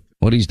 nothing.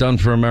 What he's done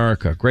for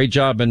America. Great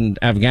job in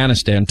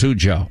Afghanistan too,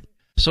 Joe.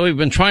 So we've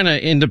been trying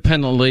to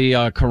independently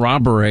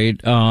corroborate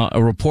a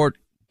report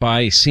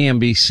by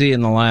CNBC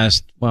in the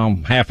last,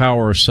 half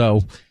hour or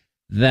so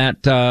that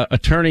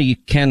attorney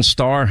Ken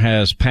Starr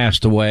has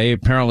passed away,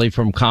 apparently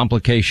from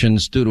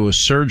complications due to a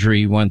surgery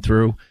he went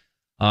through.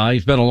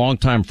 He's been a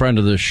longtime friend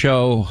of the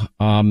show.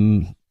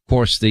 Of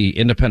course, the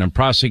independent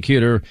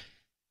prosecutor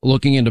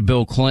looking into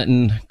Bill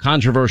Clinton,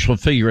 controversial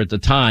figure at the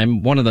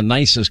time, one of the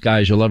nicest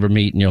guys you'll ever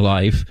meet in your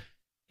life.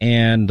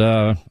 And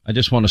I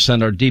just want to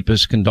send our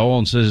deepest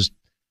condolences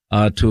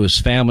to his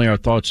family. Our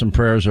thoughts and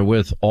prayers are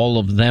with all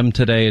of them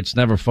today. It's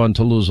never fun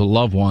to lose a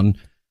loved one,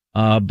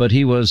 but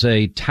he was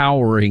a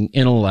towering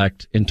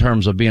intellect in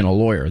terms of being a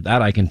lawyer.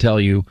 That I can tell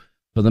you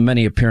for the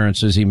many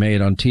appearances he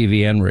made on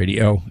TV and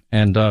radio,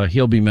 and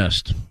he'll be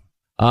missed.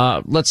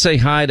 Let's say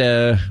hi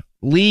to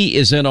Lee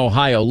is in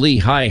Ohio. Lee,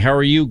 hi, how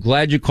are you?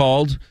 Glad you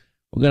called.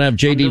 We're going to have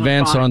J.D.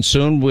 Vance on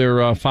soon.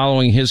 We're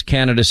following his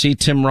candidacy.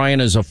 Tim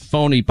Ryan is a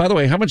phony. By the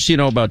way, how much do you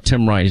know about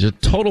Tim Ryan? He's a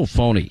total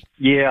phony.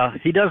 Yeah,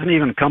 he doesn't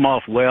even come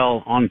off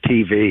well on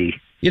TV.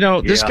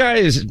 This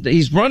guy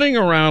he's running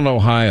around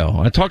Ohio.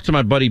 I talked to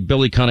my buddy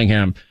Billy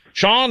Cunningham.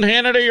 Sean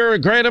Hannity, you're a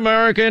great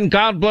American.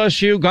 God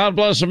bless you. God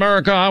bless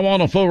America. I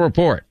want a full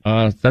report.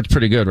 That's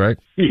pretty good, right?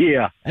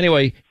 Yeah.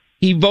 Anyway,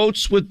 he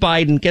votes with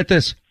Biden. Get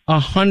this,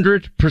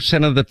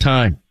 100% of the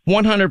time.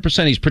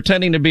 100%. He's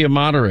pretending to be a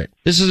moderate.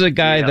 This is a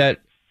guy that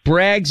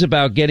brags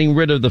about getting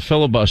rid of the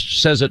filibuster,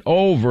 says it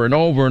over and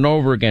over and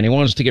over again. He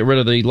wants to get rid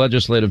of the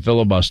legislative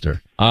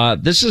filibuster.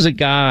 This is a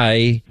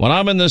guy, when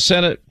I'm in the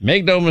Senate,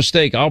 make no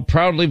mistake, I'll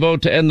proudly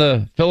vote to end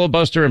the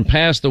filibuster and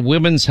pass the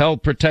Women's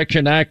Health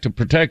Protection Act to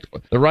protect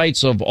the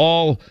rights of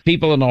all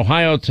people in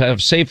Ohio to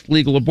have safe,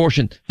 legal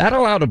abortion. That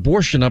allowed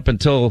abortion up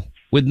until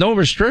with no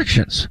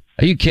restrictions.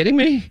 Are you kidding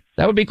me?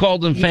 That would be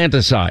called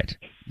infanticide,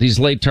 these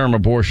late-term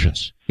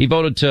abortions. He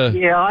voted to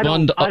I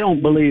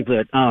don't believe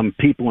that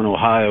people in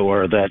Ohio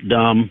are that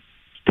dumb.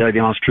 To tell you the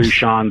honest truth,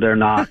 Sean, they're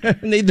not. By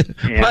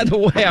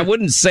the way, I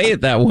wouldn't say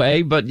it that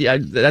way, but yeah,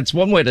 that's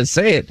one way to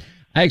say it.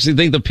 I actually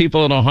think the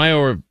people in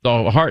Ohio are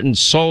the heart and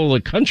soul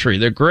of the country.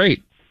 They're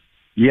great.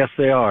 Yes,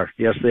 they are.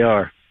 Yes, they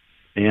are.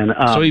 And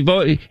so he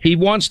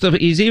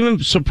even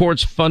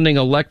supports funding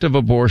elective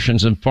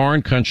abortions in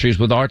foreign countries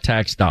with our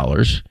tax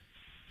dollars.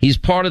 He's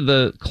part of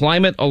the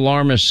climate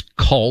alarmist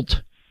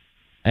cult.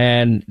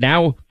 And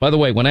now, by the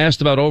way, when asked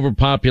about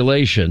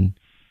overpopulation,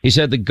 he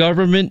said the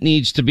government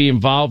needs to be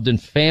involved in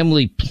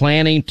family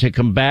planning to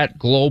combat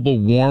global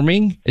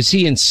warming. Is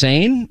he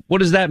insane? What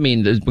does that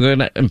mean? We're going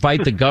to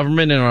invite the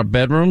government in our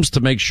bedrooms to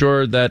make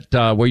sure that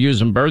we're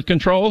using birth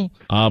control?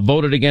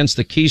 Voted against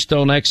the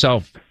Keystone XL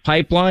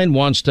pipeline,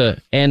 wants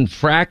to end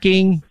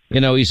fracking.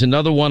 He's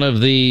another one of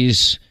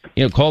these,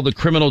 called the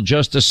criminal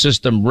justice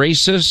system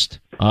racist,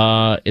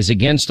 is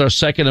against our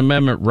Second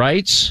Amendment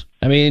rights.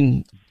 I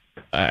mean,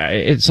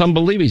 it's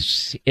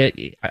unbelievable.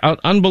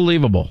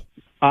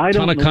 I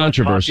don't ton of know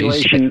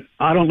controversies.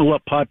 I don't know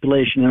what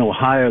population in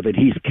Ohio that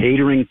he's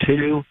catering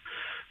to,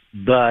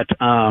 but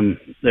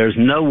there's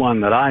no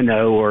one that I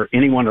know or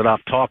anyone that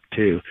I've talked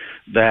to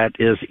that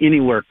is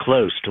anywhere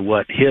close to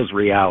what his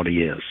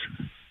reality is.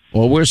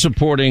 Well, we're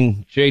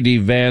supporting J.D.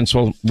 Vance.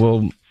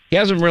 Well, he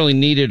hasn't really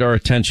needed our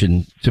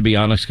attention, to be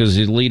honest, because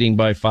he's leading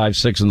by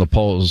 5-6 in the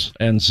polls.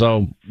 And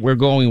so we're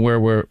going where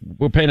we're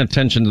paying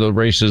attention to the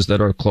races that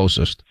are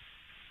closest.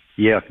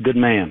 Yeah, good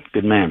man.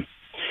 Good man.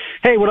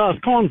 Hey, what I was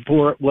calling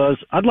for was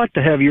I'd like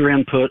to have your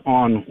input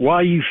on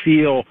why you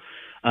feel,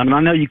 and I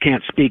know you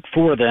can't speak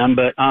for them,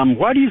 but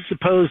why do you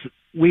suppose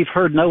we've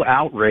heard no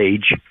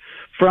outrage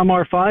from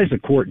our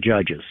FISA court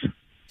judges?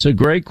 It's a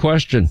great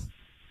question.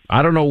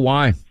 I don't know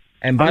why.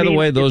 And by the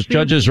way, those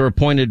judges are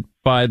appointed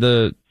by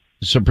the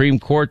Supreme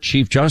Court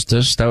Chief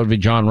Justice. That would be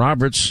John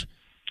Roberts.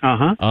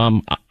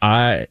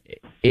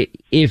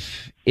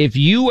 If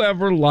you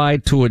ever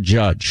lied to a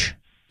judge,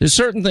 there's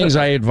certain things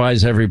I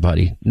advise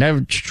everybody.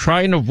 Never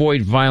try and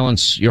avoid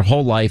violence your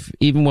whole life,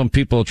 even when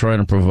people are trying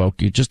to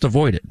provoke you. Just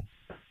avoid it.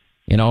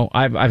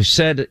 I've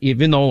said,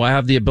 even though I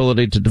have the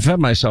ability to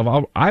defend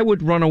myself, I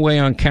would run away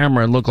on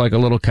camera and look like a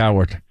little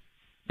coward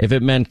if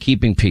it meant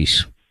keeping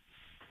peace,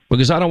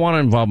 because I don't want to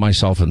involve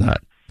myself in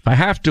that. If I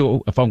have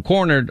to, if I'm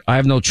cornered, I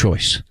have no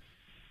choice.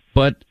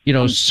 But,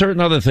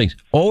 certain other things.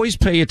 Always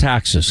pay your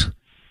taxes.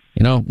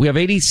 We have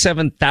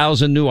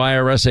 87,000 new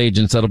IRS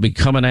agents that'll be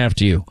coming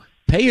after you.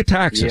 Pay your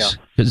taxes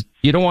because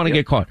you don't want to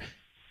get caught.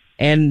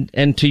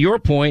 And to your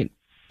point,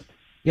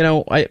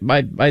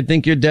 I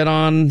think you're dead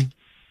on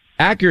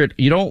accurate.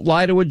 You don't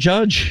lie to a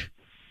judge.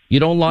 You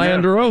don't lie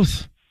under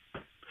oath.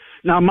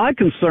 Now, my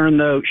concern,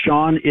 though,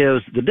 Sean,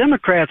 is the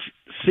Democrats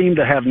seem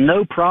to have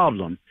no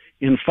problem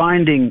in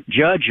finding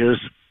judges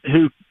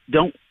who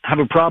don't have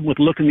a problem with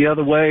looking the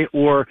other way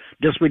or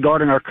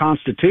disregarding our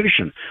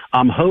Constitution.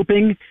 I'm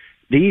hoping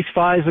these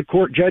FISA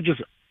court judges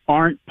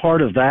aren't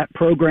part of that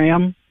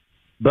program.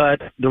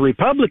 But the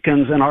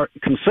Republicans and our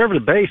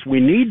conservative base, we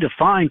need to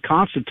find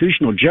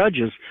constitutional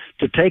judges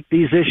to take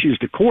these issues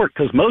to court,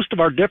 because most of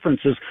our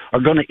differences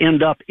are going to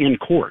end up in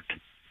court.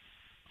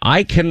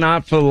 I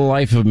cannot for the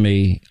life of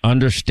me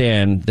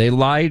understand. They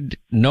lied.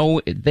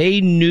 No, they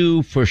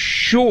knew for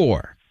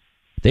sure.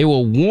 They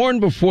were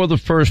warned before the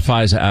first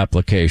FISA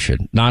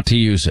application not to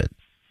use it.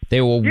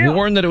 They were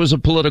warned that it was a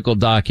political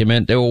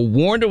document. They were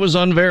warned it was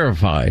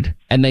unverified,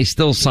 and they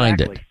still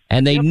signed it.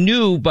 And they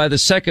knew by the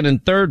second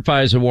and third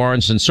FISA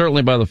warrants, and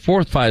certainly by the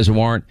fourth FISA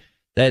warrant,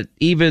 that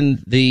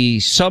even the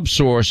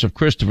subsource of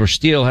Christopher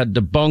Steele had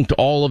debunked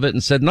all of it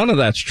and said none of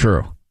that's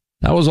true.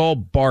 That was all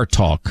bar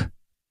talk.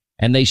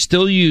 And they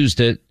still used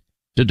it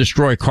to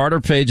destroy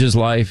Carter Page's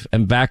life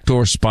and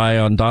backdoor spy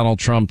on Donald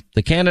Trump,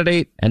 the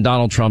candidate, and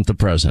Donald Trump, the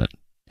president.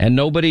 And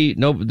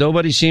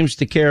nobody seems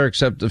to care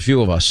except a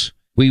few of us.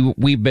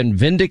 We've been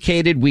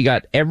vindicated. We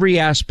got every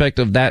aspect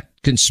of that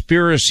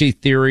conspiracy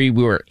theory.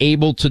 We were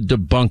able to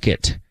debunk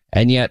it.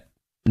 And yet,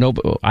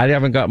 I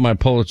haven't got my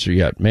Pulitzer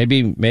yet.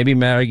 Maybe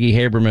Maggie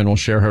Haberman will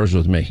share hers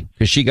with me,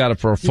 because she got it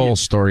for a full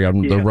story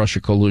on the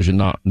Russia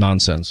collusion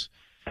nonsense.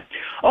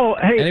 Oh,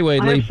 hey, anyway,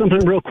 I Lee, have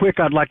something real quick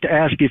I'd like to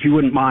ask you, if you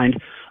wouldn't mind.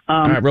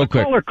 All right, real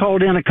quick. A caller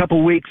called in a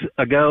couple weeks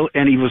ago,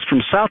 and he was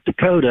from South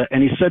Dakota,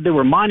 and he said they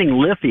were mining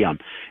lithium.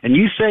 And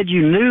you said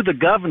you knew the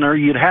governor,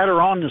 you'd had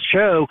her on the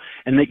show,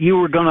 and that you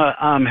were going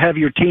to have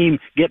your team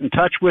get in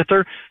touch with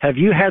her. Have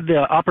you had the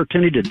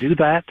opportunity to do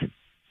that?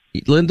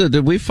 Linda,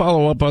 did we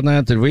follow up on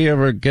that? Did we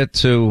ever get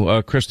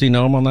to Christy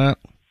Nome on that?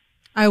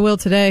 I will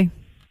today.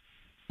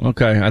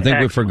 Okay, I think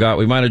we forgot.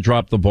 We might have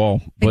dropped the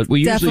ball. But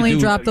we definitely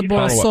dropped the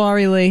ball.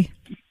 Sorry, Lee.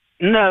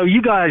 No,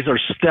 you guys are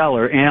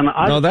stellar, and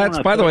that's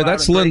by the way,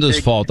 that's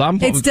Linda's fault.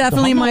 It's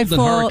definitely my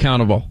fault. Her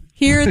accountable.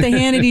 Here at the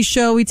Hannity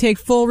Show, we take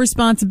full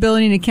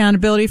responsibility and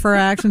accountability for our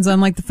actions,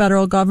 unlike the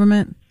federal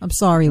government. I'm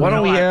sorry, Lee. Why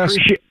don't we ask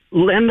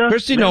Linda?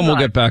 Christy Nome will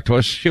get back to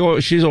us. She's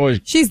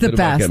the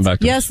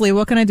best. Yes, Lee.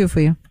 What can I do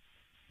for you?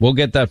 We'll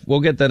get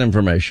that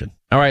information.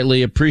 All right,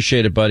 Lee.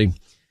 Appreciate it, buddy.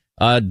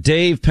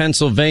 Dave,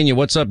 Pennsylvania.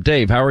 What's up,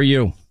 Dave? How are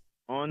you?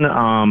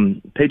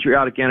 On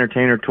patriotic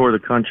entertainer, tour the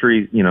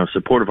country,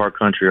 support of our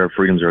country, our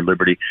freedoms, our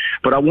liberty.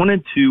 But I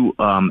wanted to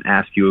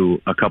ask you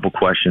a couple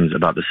questions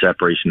about the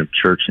separation of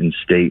church and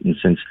state. And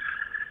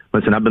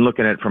listen, I've been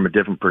looking at it from a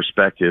different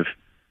perspective.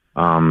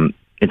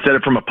 Instead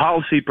of from a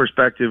policy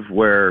perspective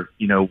where,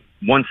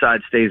 one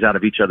side stays out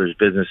of each other's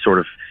business, sort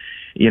of,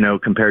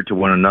 compared to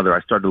one another,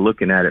 I started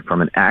looking at it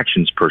from an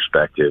actions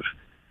perspective.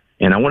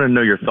 And I want to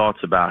know your thoughts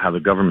about how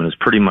the government has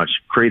pretty much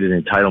created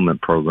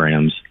entitlement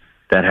programs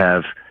that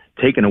have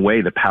taken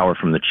away the power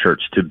from the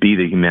church to be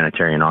the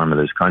humanitarian arm of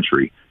this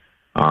country.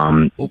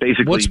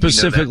 Basically, what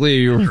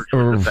specifically are you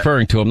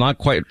referring to? I'm not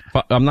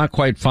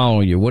quite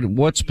following you.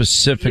 What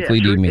specifically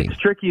do you mean? It's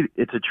tricky.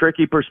 It's a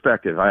tricky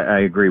perspective. I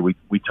agree.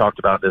 We talked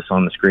about this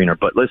on the screener,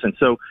 but listen.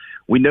 So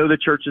we know the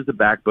church is the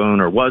backbone,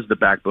 or was the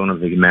backbone of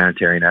the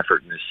humanitarian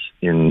effort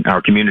in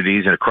our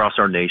communities and across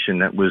our nation.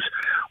 That was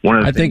one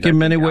of the. I think in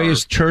many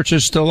ways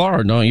churches still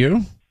are, don't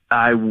you?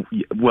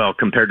 Well,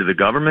 compared to the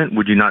government,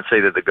 would you not say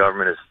that the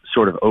government is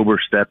sort of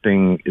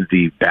overstepping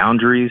the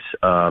boundaries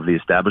of the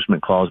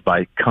Establishment Clause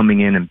by coming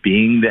in and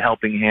being the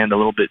helping hand a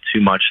little bit too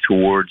much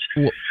towards?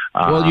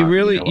 Well,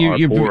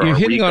 you're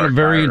hitting on a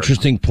very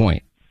interesting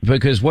point,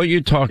 because what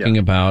you're talking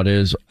about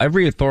is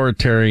every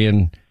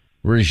authoritarian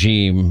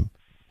regime,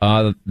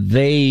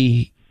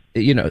 they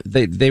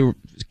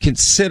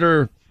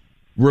consider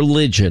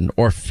religion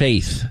or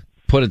faith,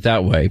 put it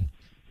that way,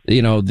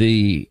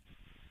 the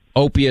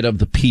opiate of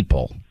the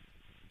people,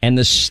 and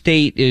the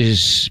state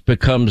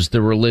becomes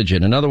the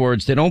religion. In other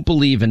words, they don't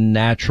believe in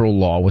natural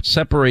law. What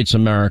separates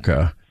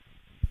America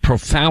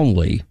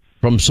profoundly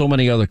from so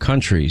many other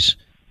countries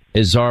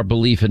is our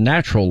belief in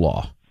natural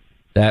law,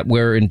 that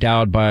we're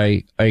endowed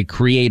by a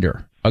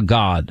creator, a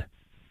God,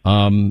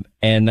 and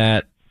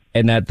that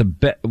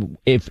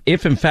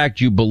if in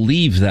fact you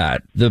believe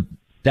that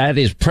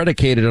is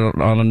predicated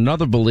on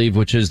another belief,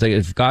 which is that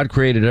if God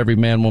created every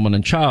man, woman,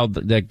 and child,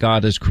 that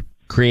God has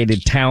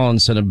created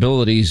talents and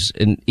abilities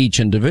in each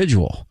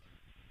individual,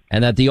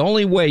 and that the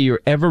only way you're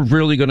ever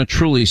really going to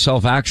truly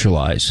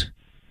self-actualize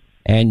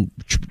and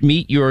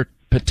meet your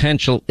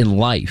potential in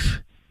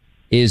life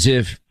is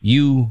if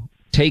you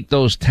take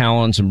those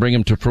talents and bring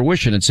them to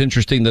fruition. It's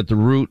interesting that the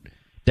root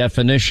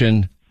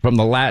definition from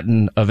the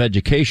Latin of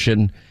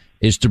education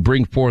is to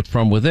bring forth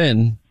from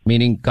within,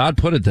 meaning God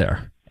put it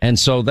there. And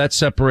so that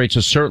separates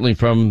us certainly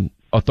from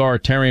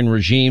authoritarian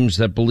regimes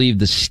that believe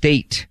the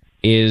state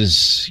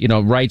is,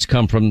 rights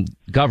come from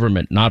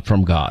government, not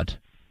from God.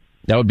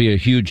 That would be a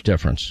huge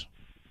difference.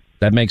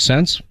 That makes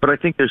sense? But I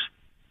think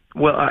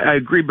I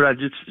agree, but I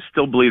just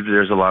still believe that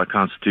there's a lot of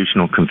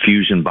constitutional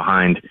confusion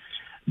behind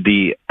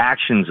the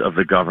actions of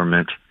the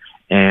government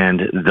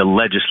and the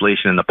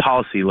legislation and the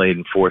policy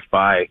laid forth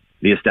by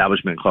the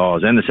Establishment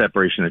Clause and the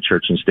separation of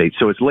church and state.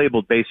 So it's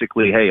labeled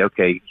basically, hey,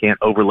 okay, you can't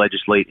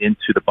over-legislate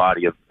into the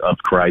body of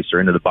Christ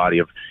or into the body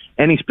of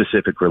any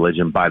specific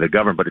religion by the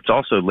government, but it's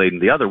also laden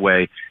the other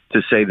way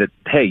to say that,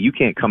 hey, you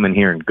can't come in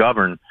here and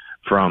govern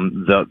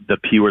from the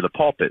pew or the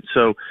pulpit.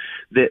 So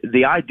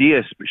the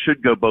idea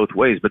should go both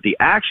ways, but the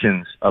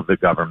actions of the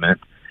government,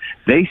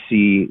 they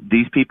see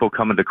these people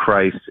coming to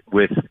Christ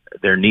with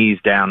their knees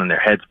down and their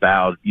heads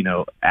bowed,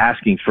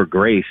 asking for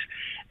grace.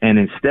 And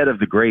instead of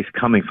the grace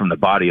coming from the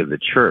body of the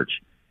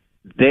church,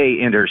 they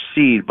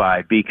intercede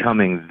by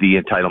becoming the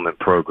entitlement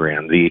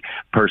program, the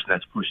person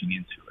that's pushing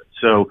into it.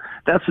 So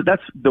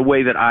that's the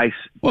way that I.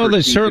 Well,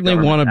 they certainly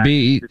want to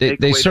be.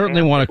 They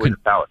certainly want to.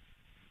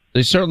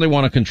 They certainly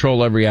want to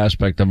control every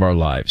aspect of our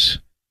lives,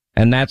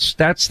 and that's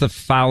the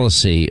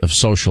fallacy of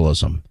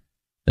socialism.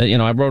 That,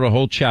 I wrote a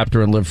whole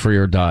chapter in Live Free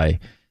or Die,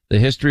 the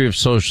history of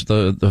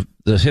the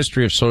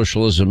history of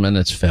socialism and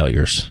its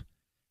failures.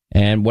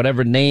 And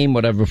whatever name,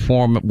 whatever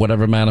form,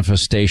 whatever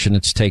manifestation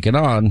it's taken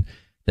on,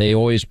 they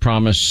always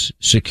promise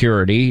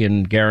security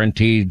and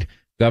guaranteed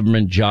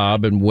government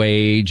job and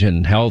wage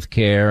and health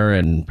care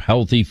and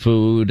healthy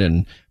food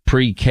and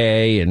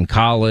pre-K and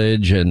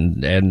college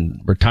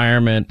and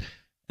retirement.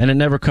 And it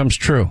never comes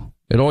true.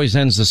 It always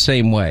ends the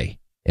same way.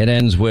 It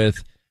ends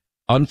with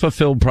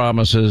unfulfilled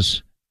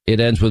promises. It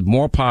ends with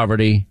more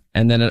poverty.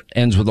 And then it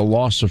ends with a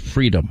loss of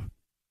freedom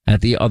on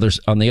the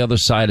other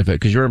side of it,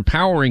 because you're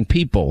empowering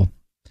people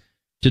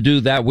to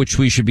do that which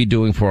we should be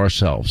doing for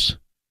ourselves.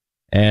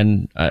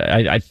 And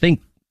I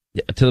think,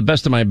 to the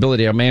best of my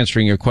ability, I'm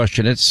answering your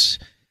question.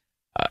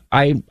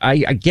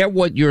 I get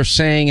what you're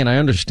saying, and I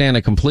understand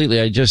it completely.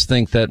 I just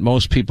think that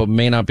most people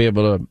may not be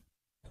able to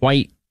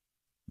quite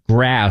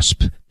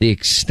grasp the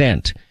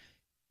extent.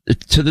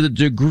 To the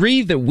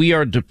degree that we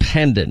are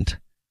dependent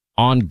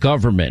on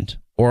government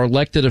or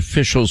elected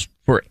officials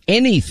for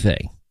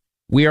anything,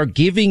 we are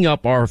giving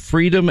up our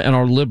freedom and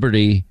our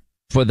liberty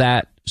for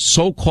that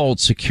so-called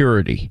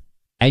security,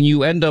 and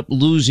you end up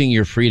losing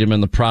your freedom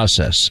in the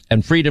process.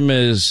 And freedom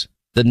is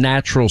the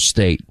natural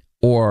state,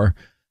 or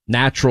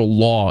natural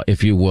law,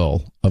 if you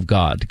will, of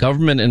God.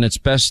 Government in its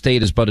best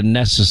state is but a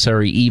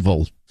necessary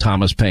evil,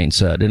 Thomas Paine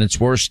said. In its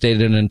worst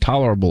state, an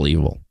intolerable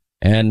evil.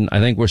 And I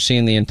think we're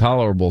seeing the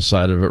intolerable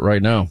side of it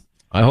right now.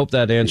 I hope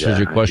that answers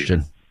your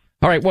question.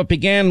 All right, what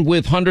began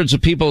with hundreds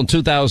of people in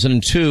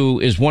 2002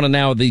 is one of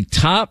now the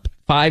top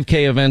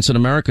 5K events in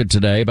America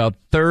today. About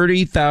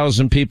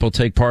 30,000 people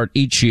take part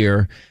each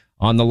year.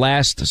 On the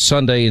last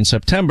Sunday in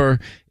September,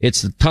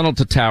 it's the Tunnel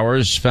to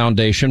Towers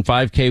Foundation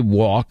 5K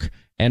walk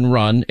and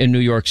run in New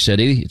York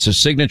City. It's a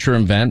signature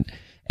event,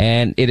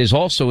 and it has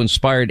also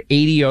inspired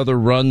 80 other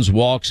runs,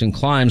 walks, and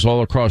climbs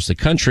all across the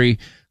country,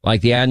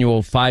 like the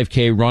annual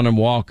 5K run and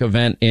walk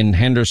event in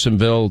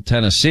Hendersonville,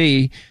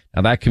 Tennessee.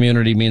 Now, that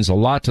community means a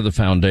lot to the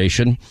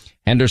foundation.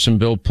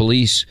 Hendersonville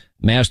Police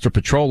Master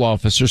Patrol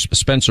Officer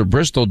Spencer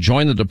Bristol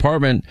joined the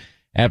department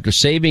after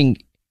serving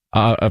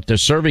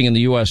in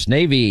the U.S.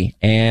 Navy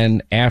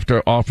and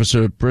after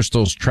Officer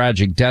Bristol's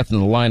tragic death in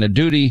the line of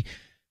duty.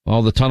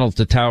 Well, the Tunnel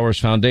to Towers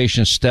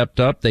Foundation stepped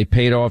up. They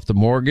paid off the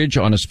mortgage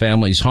on his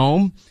family's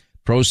home.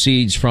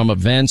 Proceeds from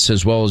events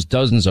as well as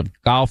dozens of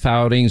golf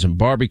outings and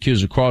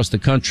barbecues across the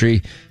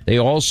country, they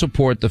all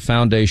support the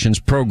foundation's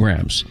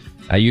programs.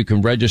 Now you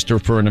can register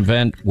for an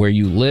event where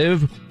you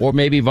live or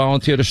maybe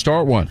volunteer to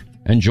start one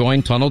and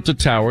join Tunnel to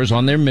Towers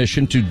on their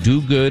mission to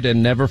do good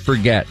and never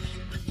forget.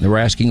 They're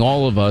asking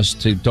all of us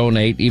to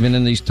donate, even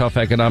in these tough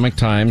economic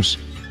times,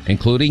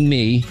 including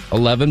me,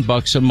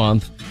 $11 a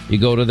month. You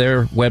go to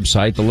their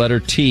website, the letter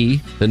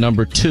T, the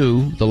number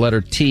 2, the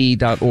letter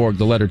T.org,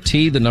 the letter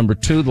T, the number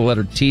 2, the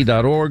letter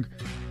T.org,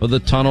 for the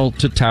Tunnel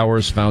to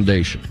Towers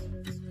Foundation.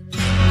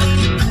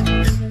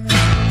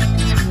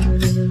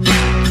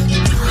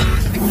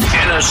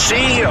 In a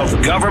sea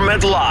of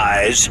government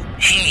lies,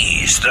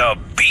 he's the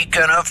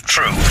beacon of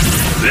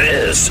truth.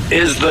 This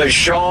is the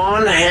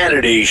Sean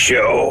Hannity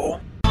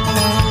Show.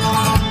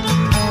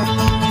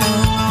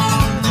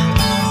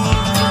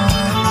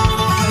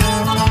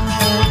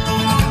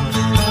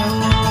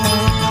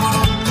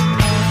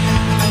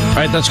 All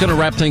right, that's going to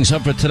wrap things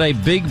up for today.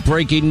 Big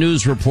breaking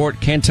news report.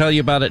 Can't tell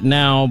you about it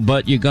now,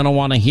 but you're going to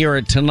want to hear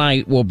it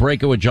tonight. We'll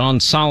break it with John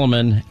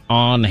Solomon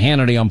on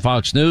Hannity on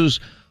Fox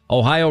News.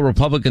 Ohio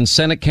Republican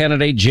Senate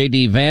candidate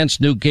J.D. Vance,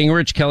 Newt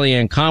Gingrich,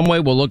 Kellyanne Conway.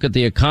 We'll look at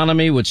the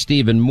economy with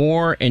Stephen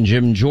Moore and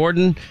Jim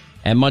Jordan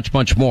and much,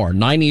 much more.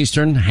 9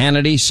 Eastern,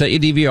 Hannity, set your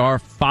DVR,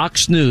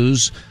 Fox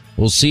News.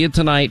 We'll see you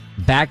tonight.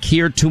 Back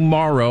here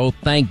tomorrow.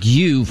 Thank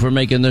you for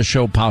making this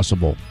show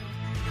possible.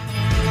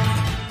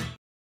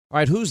 All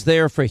right, who's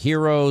there for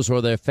heroes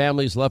or their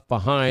families left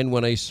behind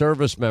when a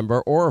service member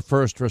or a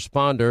first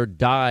responder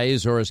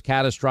dies or is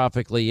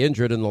catastrophically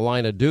injured in the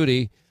line of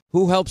duty?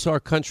 Who helps our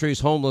country's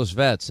homeless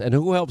vets? And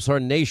who helps our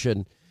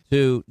nation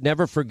to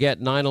never forget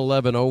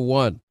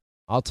 9/11/01?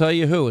 I'll tell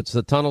you who. It's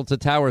the Tunnel to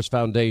Towers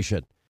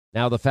Foundation.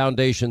 Now the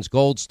foundation's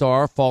Gold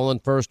Star, Fallen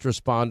First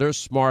Responders,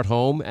 Smart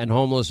Home, and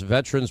Homeless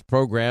Veterans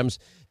programs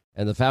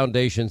and the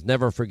foundation's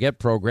Never Forget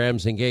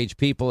programs engage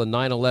people in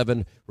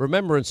 9/11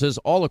 remembrances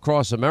all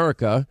across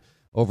America.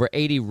 Over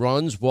 80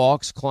 runs,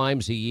 walks,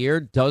 climbs a year,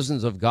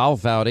 dozens of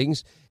golf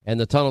outings, and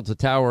the Tunnel to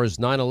Towers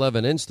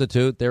 9/11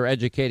 Institute. They're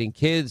educating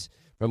kids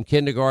from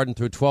kindergarten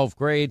through 12th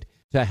grade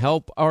to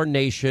help our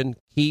nation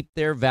keep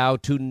their vow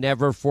to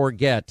never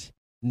forget.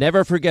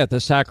 Never forget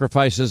the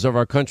sacrifices of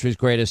our country's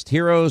greatest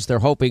heroes. They're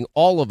hoping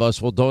all of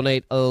us will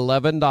donate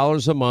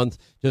 $11 a month.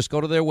 Just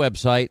go to their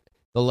website,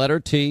 the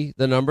letter T,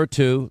 the number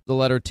 2, the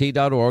letter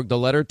T.org, the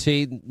letter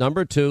T,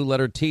 number 2,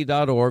 letter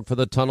T.org for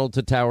the Tunnel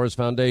to Towers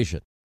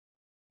Foundation.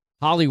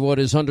 Hollywood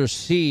is under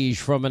siege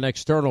from an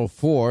external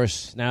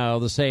force. Now,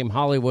 the same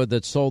Hollywood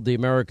that sold the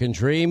American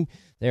dream,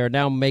 they are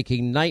now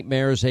making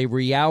nightmares a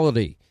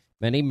reality.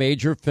 Many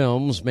major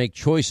films make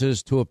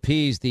choices to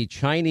appease the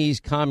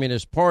Chinese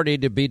Communist Party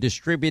to be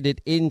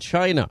distributed in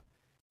China.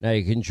 Now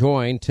you can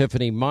join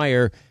Tiffany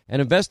Meyer,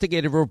 an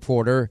investigative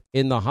reporter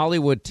in the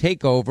Hollywood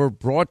Takeover,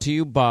 brought to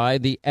you by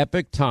the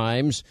Epoch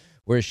Times,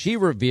 where she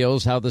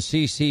reveals how the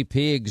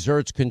CCP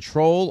exerts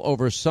control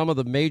over some of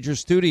the major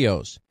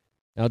studios.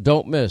 Now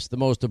don't miss the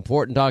most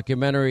important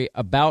documentary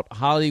about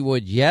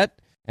Hollywood yet.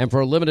 And for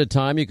a limited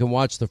time, you can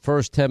watch the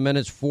first 10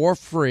 minutes for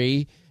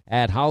free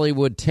at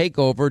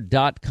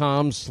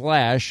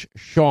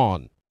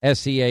HollywoodTakeover.com/Sean,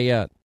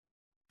 SEAN.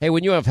 Hey,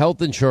 when you have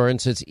health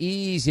insurance, it's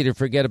easy to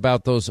forget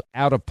about those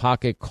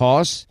out-of-pocket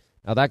costs.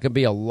 Now, that can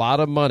be a lot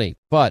of money,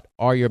 but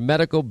are your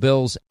medical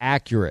bills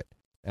accurate?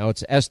 Now,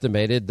 it's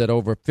estimated that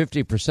over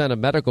 50% of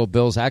medical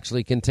bills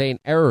actually contain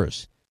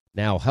errors.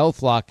 Now,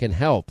 HealthLock can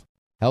help.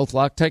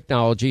 HealthLock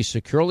technology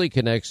securely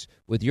connects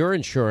with your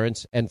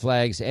insurance and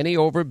flags any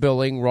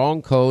overbilling,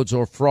 wrong codes,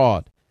 or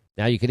fraud.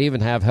 Now, you can even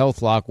have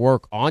HealthLock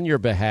work on your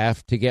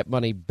behalf to get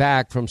money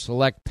back from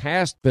select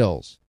past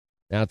bills.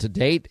 Now, to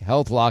date,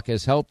 HealthLock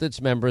has helped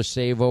its members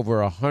save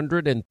over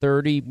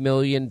 $130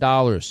 million.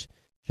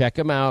 Check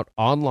them out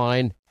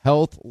online,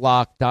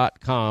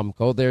 healthlock.com.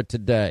 Go there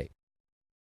today.